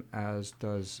program, as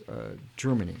does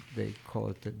Germany. They call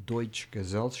it the Deutsche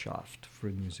Gesellschaft for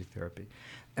Music Therapy.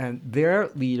 And they're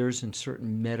leaders in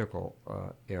certain medical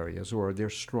areas, or they're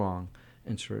strong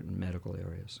in certain medical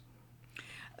areas.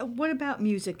 What about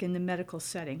music in the medical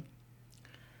setting?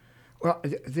 Well,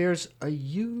 there's a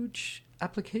huge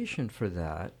application for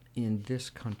that in this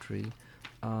country.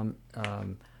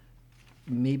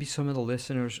 Maybe some of the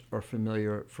listeners are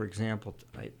familiar. For example,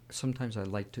 sometimes I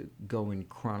like to go in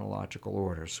chronological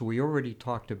order. So we already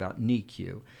talked about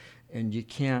NICU, and you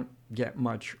can't get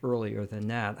much earlier than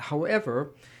that.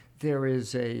 However, there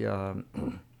is there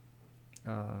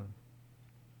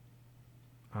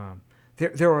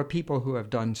are people who have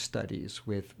done studies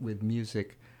with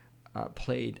music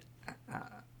played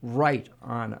right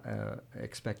on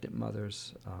expectant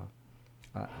mother's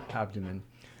abdomen.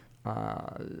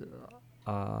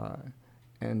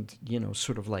 And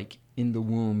sort of like in the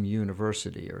womb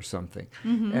university or something.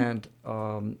 Mm-hmm.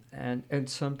 And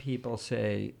some people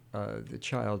say the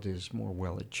child is more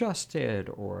well-adjusted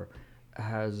or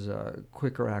has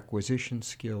quicker acquisition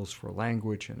skills for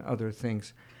language and other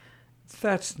things.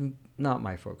 That's not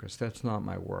my focus. That's not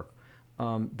my work.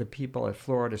 the people at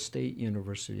Florida State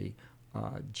University,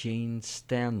 Jane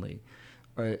Stanley,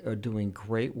 are doing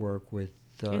great work with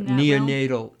the In that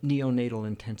realm? neonatal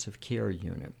intensive care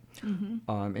unit.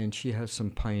 And she has some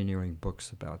pioneering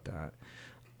books about that.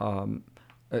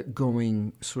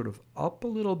 Going sort of up a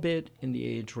little bit in the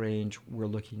age range, we're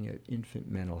looking at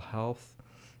infant mental health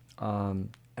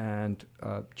and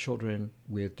children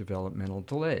with developmental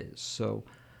delays. So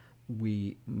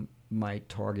we might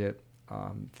target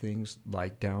things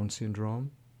like Down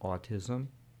syndrome, autism,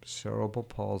 cerebral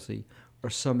palsy, are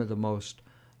some of the most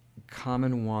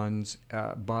common ones.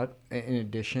 But in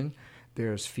addition,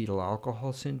 there's fetal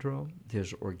alcohol syndrome,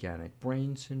 there's organic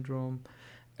brain syndrome.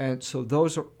 And so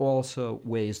those are also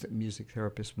ways that music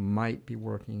therapists might be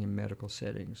working in medical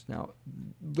settings. Now,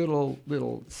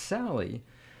 little Sally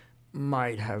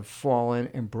might have fallen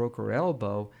and broke her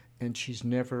elbow, and she's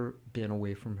never been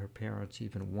away from her parents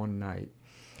even one night.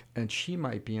 And she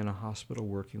might be in a hospital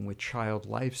working with child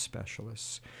life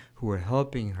specialists who are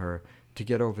helping her to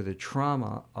get over the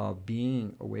trauma of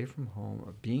being away from home,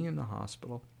 of being in the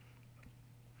hospital,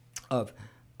 of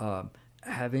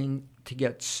having to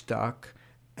get stuck,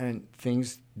 and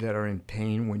things that are in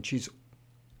pain when she's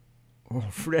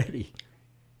already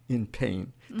in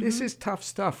pain. This is tough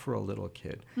stuff for a little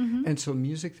kid. And so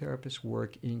music therapists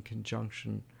work in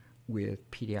conjunction with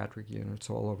pediatric units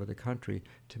all over the country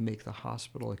to make the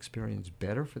hospital experience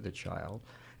better for the child.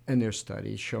 And there's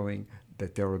studies showing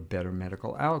that there are better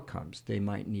medical outcomes. They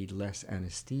might need less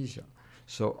anesthesia.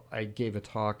 So I gave a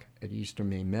talk at Eastern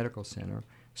Maine Medical Center,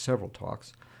 several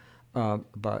talks,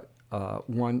 but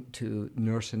one to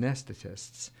nurse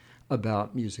anesthetists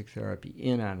about music therapy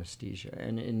in anesthesia.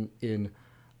 And in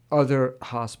other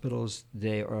hospitals,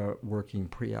 they are working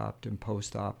pre-op and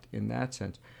post-op in that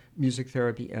sense. Music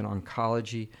therapy and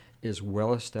oncology is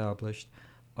well established.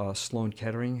 Sloan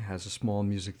Kettering has a small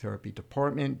music therapy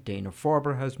department.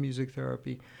 Dana-Farber has music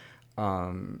therapy.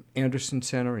 Anderson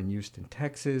Center in Houston,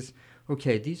 Texas.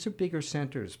 Okay, these are bigger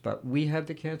centers, but we have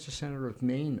the Cancer Center of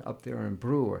Maine up there in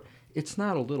Brewer. It's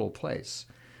not a little place.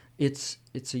 It's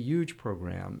a huge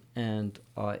program, and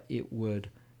it would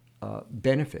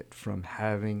benefit from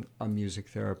having a music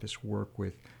therapist work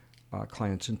with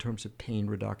clients in terms of pain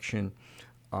reduction,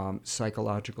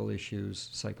 psychological issues,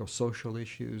 psychosocial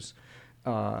issues,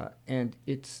 and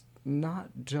it's not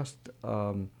just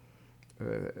a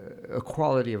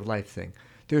quality of life thing.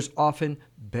 There's often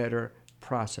better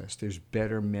process. There's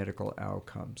better medical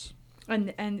outcomes.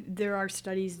 And there are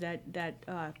studies that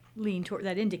lean toward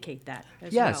that indicate that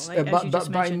as yes, well. As you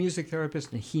just by mentioned. music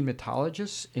therapists and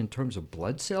hematologists in terms of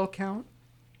blood cell count.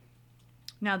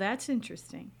 Now that's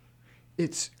interesting.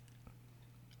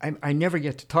 I never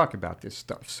get to talk about this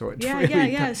stuff, so it's Yeah,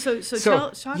 really yeah. So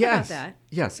talk yes, about that.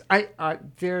 Yes,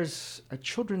 there's a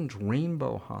Children's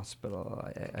Rainbow Hospital,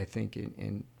 I think,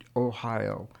 in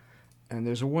Ohio, and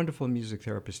there's a wonderful music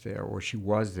therapist there, or she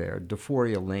was there,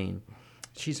 DeForia Lane.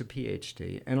 She's a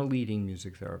PhD and a leading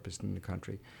music therapist in the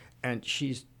country, and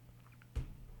she's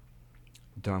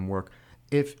done work.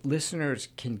 If listeners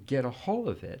can get a hold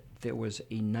of it, there was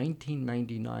a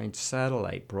 1999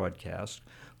 satellite broadcast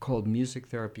called Music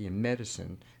Therapy and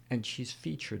Medicine, and she's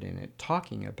featured in it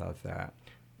talking about that.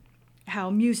 How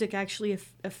music actually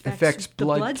affects the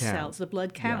blood cells, the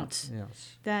blood counts.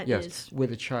 Yes.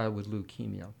 With a child with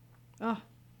leukemia. Oh,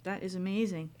 that is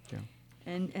amazing. Yeah.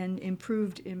 And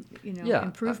improved,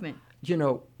 improvement.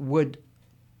 Would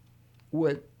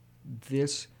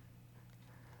this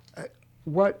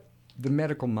what the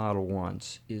medical model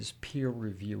wants is peer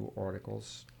review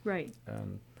articles. Right.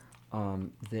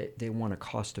 They want a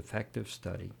cost-effective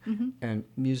study, and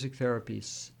music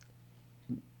therapy's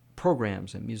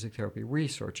programs and music therapy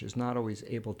research is not always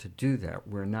able to do that.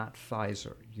 We're not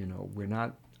Pfizer, we're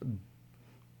not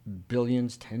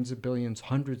billions, tens of billions,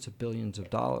 hundreds of billions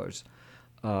of dollars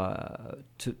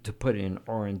to put in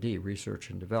R&D,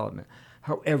 research and development.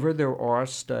 However, there are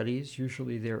studies,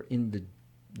 usually they're in the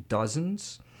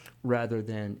dozens rather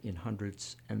than in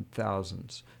hundreds and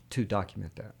thousands, to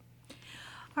document that.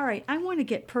 All right, I want to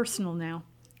get personal now.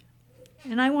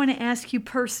 And I want to ask you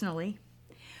personally,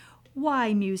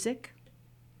 why music?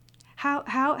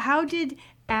 How did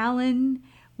Alan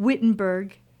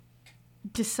Wittenberg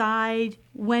decide?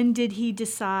 When did he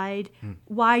decide?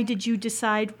 Why did you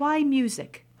decide? Why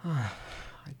music? I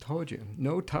told you,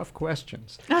 no tough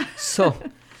questions. So,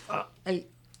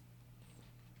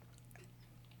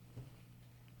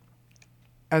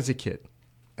 as a kid,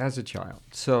 as a child,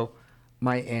 so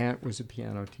my aunt was a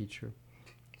piano teacher.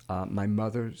 My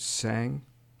mother sang.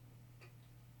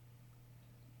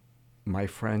 My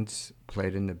friends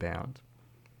played in the band.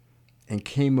 And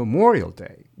came Memorial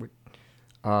Day,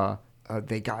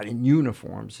 they got in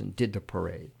uniforms and did the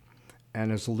parade.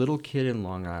 And as a little kid in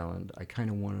Long Island, I kind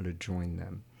of wanted to join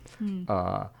them.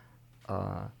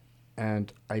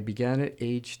 And I began at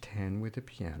age 10 with the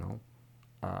piano.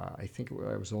 I think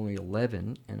I was only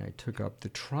 11, and I took up the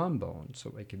trombone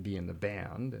so I could be in the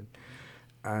band.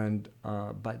 And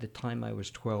by the time I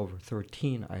was 12 or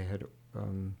 13, I had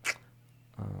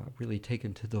really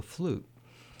taken to the flute.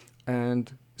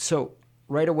 And so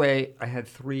right away, I had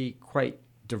three quite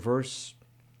diverse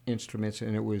instruments,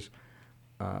 and it was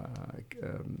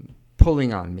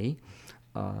pulling on me.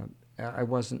 I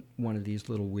wasn't one of these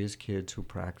little whiz kids who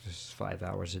practiced 5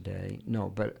 hours a day. No,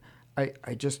 but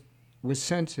I just was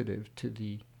sensitive to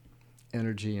the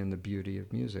energy and the beauty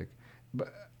of music,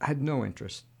 but I had no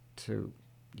interest to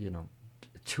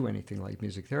anything like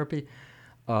music therapy.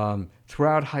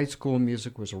 Throughout high school,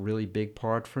 music was a really big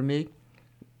part for me,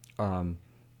 and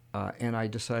I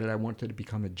decided I wanted to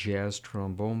become a jazz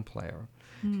trombone player.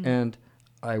 And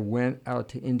I went out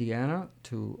to Indiana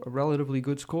to a relatively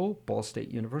good school, Ball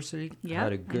State University. Yeah,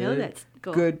 had a I know that's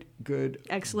cool. good.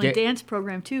 Excellent dance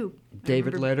program, too.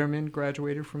 David Letterman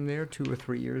graduated from there 2 or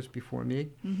 3 years before me.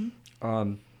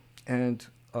 And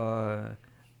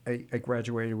I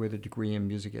graduated with a degree in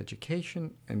music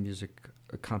education and music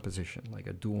composition, like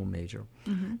a dual major.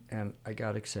 And I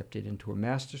got accepted into a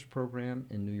master's program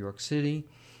in New York City.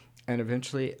 And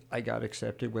eventually I got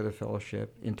accepted with a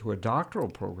fellowship into a doctoral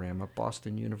program at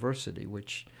Boston University,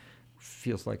 which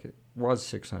feels like it was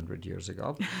 600 years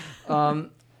ago,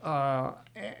 and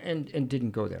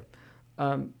didn't go there.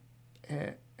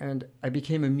 And I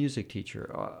became a music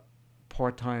teacher,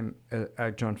 part-time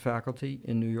adjunct faculty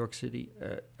in New York City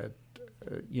at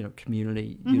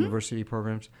community university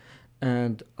programs,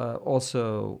 and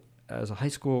also as a high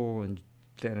school and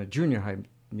then a junior high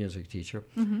music teacher,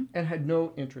 and had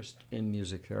no interest in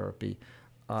music therapy.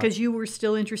 Because you were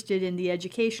still interested in the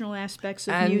educational aspects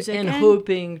of music and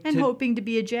hoping to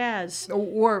be a jazz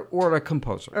or a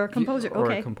composer or a composer,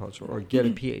 or get a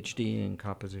PhD in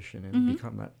composition and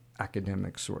become an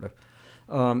academic sort of.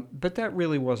 But that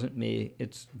really wasn't me.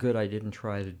 It's good I didn't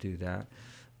try to do that.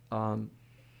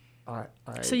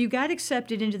 So you got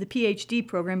accepted into the PhD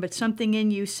program, but something in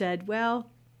you said, well,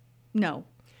 no.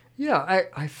 Yeah,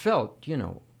 I felt,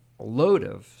 a load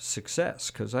of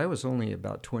success because I was only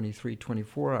about 23,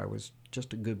 24. I was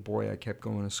just a good boy. I kept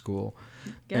going to school,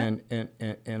 and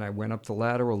I went up the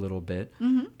ladder a little bit.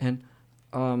 And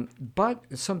but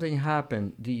something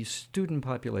happened. The student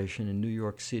population in New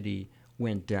York City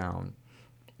went down,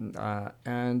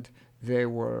 and they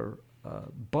were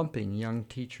bumping young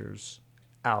teachers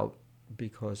out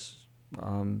because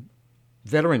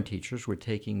veteran teachers were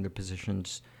taking the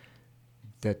positions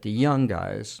that the young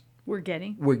guys would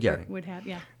have,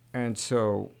 yeah. And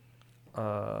so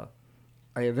I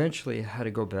eventually had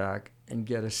to go back and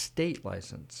get a state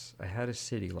license. I had a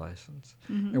city license.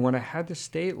 And when I had the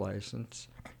state license,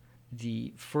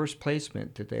 the first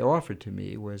placement that they offered to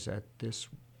me was at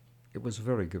it was a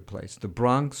very good place, the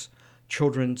Bronx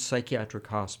Children's Psychiatric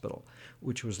Hospital,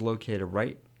 which was located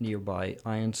right nearby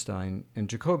Einstein and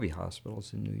Jacobi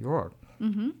hospitals in New York.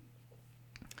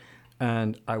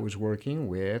 And I was working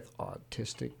with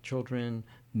autistic children,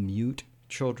 mute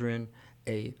children,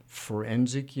 a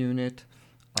forensic unit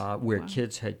where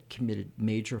kids had committed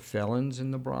major felons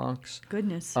in the Bronx.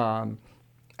 Goodness. And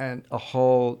a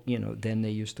whole, then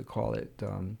they used to call it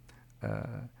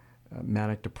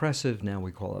manic depressive. Now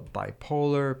we call it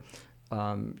bipolar.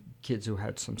 Kids who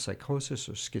had some psychosis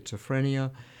or schizophrenia.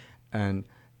 And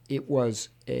it was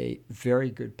a very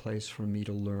good place for me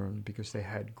to learn because they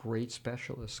had great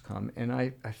specialists come. And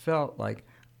I felt like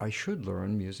I should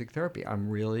learn music therapy. I'm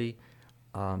really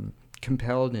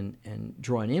compelled and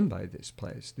drawn in by this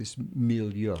place, this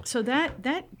milieu. So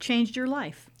that changed your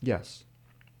life. Yes.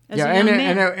 As a young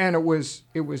man. And it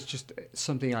was just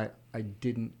something I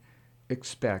didn't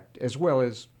expect, as well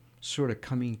as sort of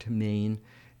coming to Maine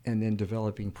and then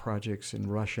developing projects in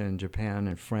Russia and Japan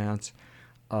and France.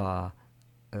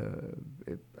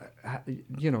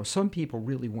 Some people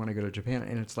really want to go to Japan,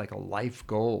 and it's like a life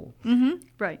goal.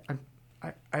 Right.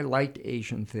 I liked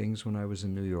Asian things when I was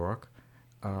in New York,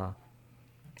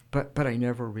 but I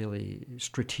never really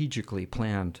strategically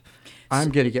planned, I'm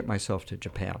going to get myself to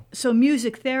Japan. So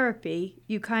music therapy,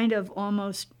 you kind of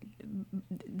almost,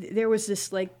 there was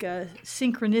this like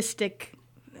synchronistic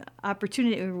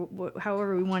opportunity, or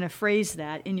however we want to phrase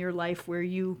that, in your life where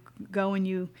you go and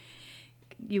you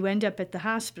end up at the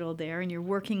hospital there, and you're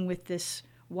working with this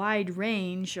wide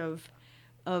range of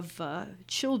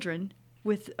children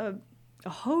with a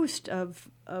host of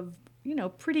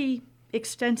pretty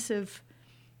extensive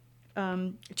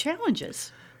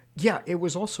challenges. Yeah, it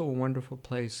was also a wonderful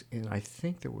place, and I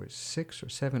think there were 6 or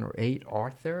 7 or 8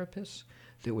 art therapists.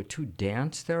 There were 2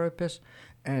 dance therapists,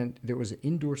 and there was an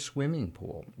indoor swimming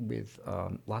pool with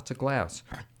lots of glass.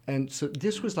 And so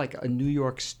this was like a New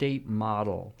York State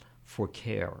model for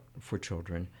care for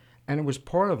children, and it was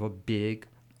part of a big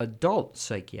adult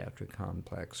psychiatric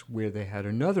complex where they had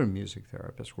another music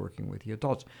therapist working with the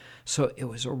adults. So it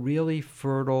was a really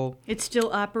fertile. It's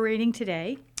still operating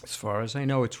today. As far as I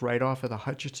know, it's right off of the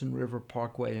Hutchinson River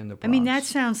Parkway in the Bronx. I mean, that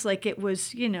sounds like it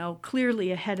was,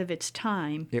 clearly ahead of its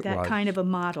time. It that was. kind of a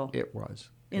model. It was.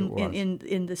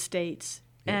 In the States.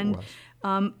 It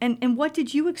was. And what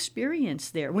did you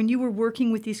experience there when you were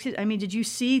working with these kids? I mean, did you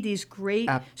see these great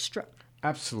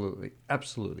Absolutely.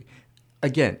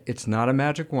 Again, it's not a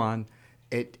magic wand.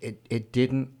 It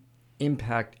didn't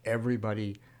impact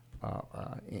everybody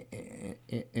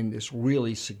in this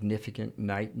really significant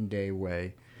night and day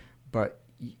way, but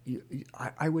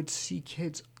I would see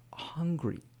kids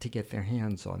hungry to get their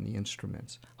hands on the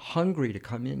instruments, hungry to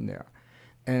come in there,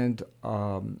 and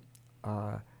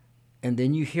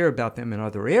then you hear about them in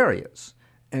other areas.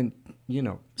 And,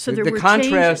 so the were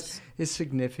contrast changes. is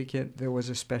significant. There was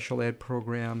a special ed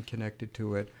program connected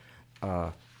to it,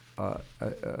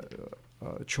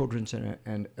 children's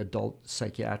and adult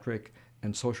psychiatric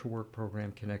and social work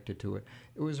program connected to it.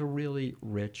 It was a really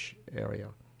rich area,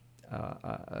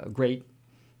 a great,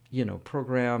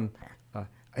 program.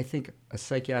 I think a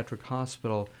psychiatric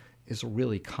hospital is a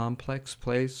really complex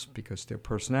place because their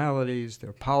personalities,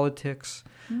 their politics,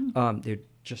 they're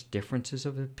just differences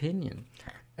of opinion.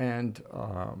 And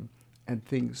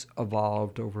things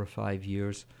evolved over 5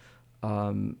 years.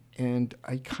 And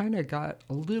I kind of got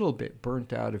a little bit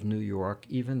burnt out of New York,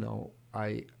 even though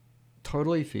I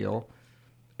totally feel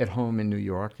at home in New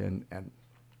York and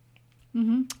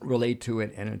relate to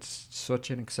it. And it's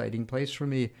such an exciting place for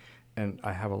me. And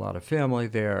I have a lot of family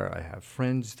there. I have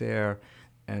friends there.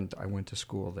 And I went to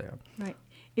school there. Right.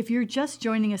 If you're just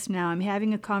joining us now, I'm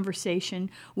having a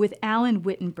conversation with Alan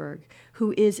Wittenberg,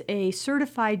 who is a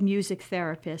certified music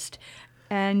therapist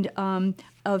and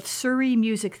of Surrey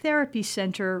Music Therapy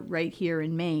Center right here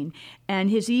in Maine. And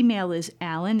his email is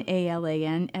Alan,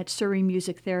 A-L-A-N, at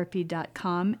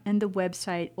surreymusictherapy.com, and the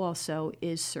website also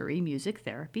is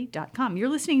surreymusictherapy.com. You're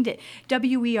listening to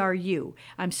WERU.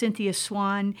 I'm Cynthia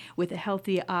Swan with a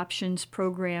Healthy Options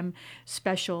program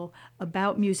special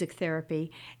about music therapy,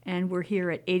 and we're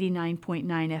here at 89.9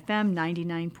 FM,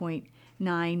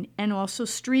 99.9, and also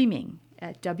streaming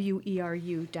at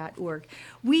weru.org.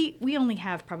 We only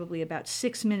have probably about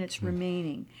 6 minutes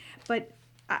remaining, but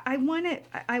I want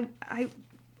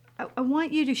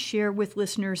you to share with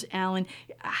listeners, Alan,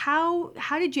 how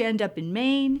did you end up in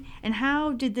Maine, and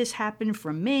how did this happen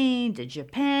from Maine to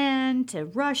Japan to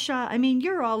Russia? I mean,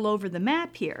 you're all over the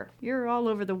map here. You're all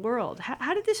over the world.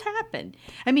 How did this happen?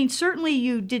 I mean, certainly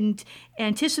you didn't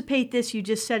anticipate this. You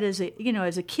just said as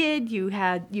a kid you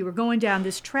were going down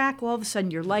this track. All of a sudden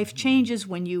your life changes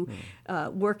when you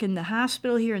work in the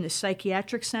hospital here in the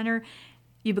psychiatric center.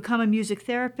 You become a music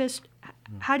therapist.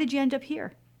 How did you end up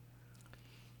here?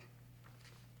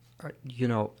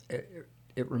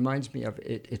 It reminds me of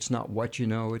it. It's not what you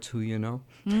know; it's who you know.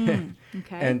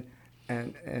 Okay.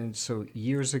 And so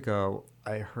years ago,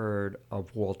 I heard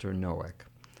of Walter Noack,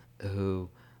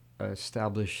 who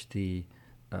established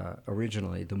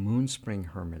originally the Moonspring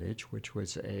Hermitage, which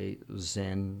was a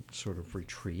Zen sort of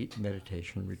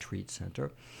meditation retreat center,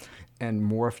 and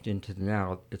morphed into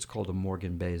now it's called a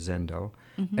Morgan Bay Zendo,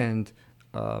 and.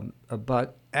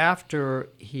 But after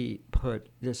he put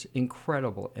this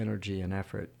incredible energy and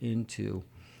effort into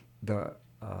the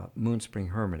Moonspring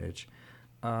Hermitage,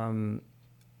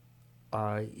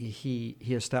 he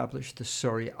established the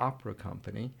Surrey Opera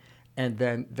Company, and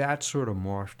then that sort of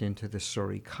morphed into the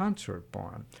Surrey Concert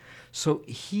Barn. So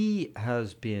he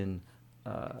has been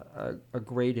a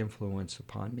great influence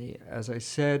upon me. As I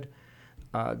said,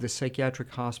 the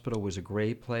psychiatric hospital was a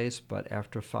great place, but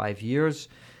after 5 years,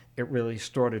 it really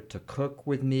started to cook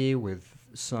with me with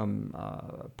some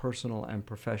personal and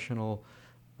professional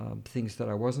things that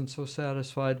I wasn't so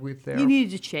satisfied with there. You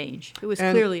needed to change. It was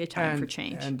clearly a time for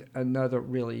change. And another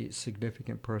really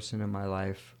significant person in my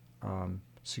life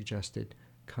suggested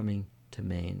coming to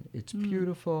Maine. It's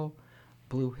beautiful,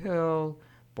 Blue Hill,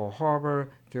 Bar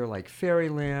Harbor, they're like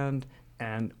fairyland,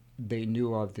 and they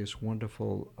knew of this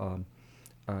wonderful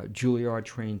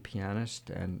Juilliard-trained pianist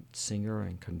and singer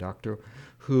and conductor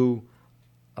who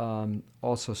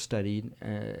also studied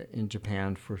in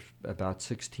Japan for about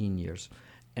 16 years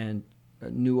and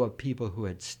knew of people who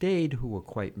had stayed who were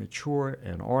quite mature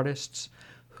and artists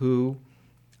who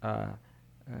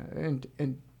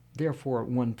and therefore,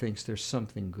 one thinks there's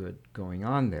something good going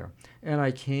on there. And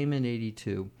I came in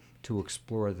 '82 to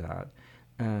explore that.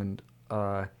 And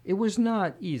it was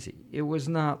not easy. It was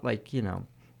not like,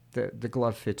 the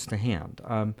glove fits the hand.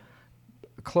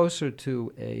 Closer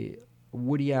to a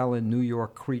Woody Allen New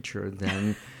York creature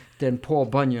than Paul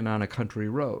Bunyan on a country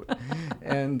road.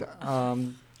 And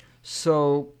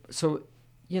so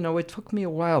it took me a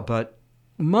while, but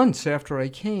months after I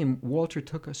came, Walter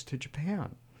took us to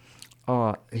Japan,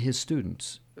 his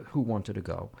students who wanted to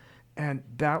go. And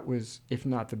that was, if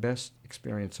not the best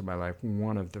experience of my life,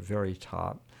 one of the very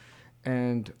top.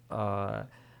 And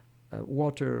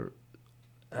Walter,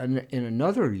 in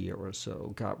another year or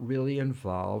so, got really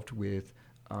involved with,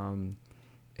 in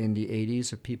the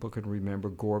 80s, if people can remember,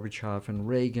 Gorbachev and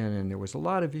Reagan, and there was a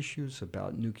lot of issues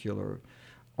about nuclear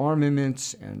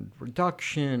armaments and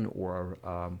reduction, or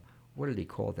what did he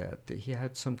call that? He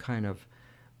had some kind of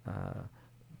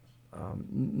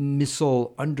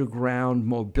missile underground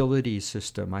mobility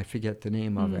system. I forget the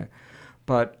name of it.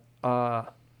 But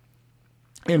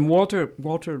and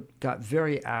Walter got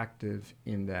very active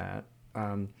in that.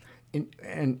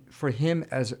 And for him,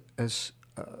 as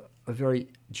a very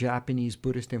Japanese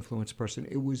Buddhist influenced person,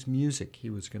 it was music he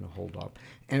was going to hold up,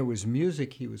 and it was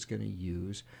music he was going to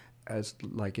use as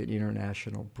like an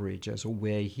international bridge, as a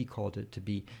way, he called it, to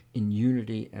be in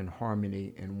unity and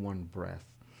harmony in one breath.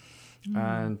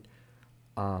 And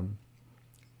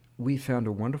we found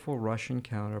a wonderful Russian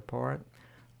counterpart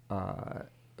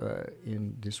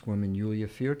in this woman, Yulia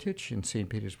Firtich, in St.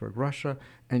 Petersburg, Russia,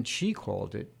 and she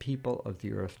called it People of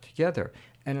the Earth Together.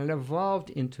 And it evolved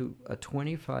into a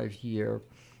 25-year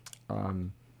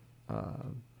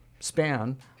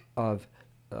span of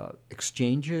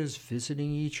exchanges,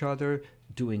 visiting each other,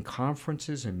 doing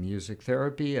conferences in music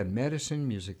therapy and medicine,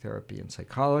 music therapy and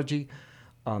psychology,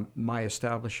 my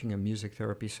establishing a music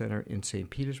therapy center in St.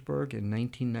 Petersburg in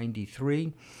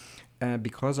 1993. And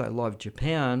because I love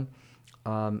Japan,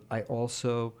 I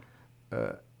also,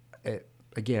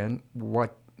 again,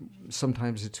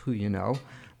 sometimes it's who you know,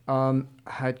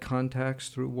 had contacts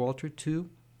through Walter too.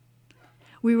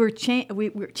 We were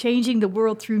changing the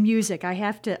world through music.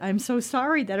 I'm so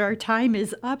sorry that our time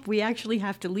is up. We actually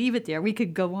have to leave it there. We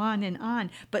could go on and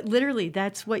on. But literally,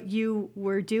 that's what you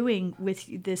were doing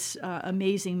with this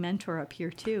amazing mentor up here,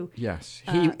 too. Yes.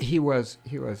 He was a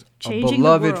beloved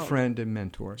beloved friend and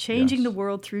mentor. Changing the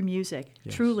world through music.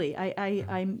 Yes. Truly.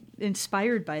 I'm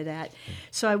inspired by that.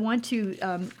 So I want to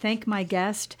thank my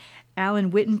guest, Alan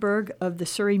Wittenberg of the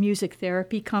Surrey Music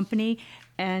Therapy Company,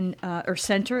 or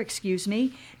Center, excuse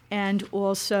me. And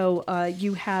also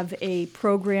you have a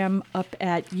program up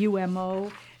at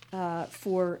UMO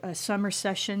for a summer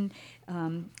session,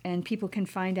 and people can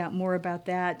find out more about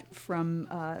that from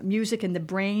Music and the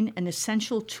Brain, an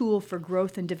essential tool for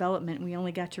growth and development. We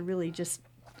only got to really just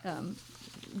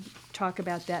talk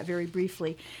about that very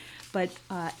briefly. But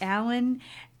Alan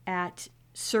at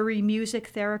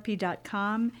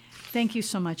SurreyMusicTherapy.com. Thank you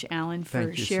so much, Alan,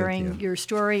 for sharing Cynthia. Your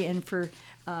story and for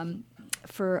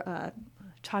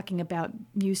talking about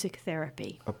music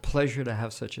therapy. A pleasure to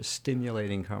have such a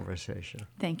stimulating conversation.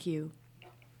 Thank you.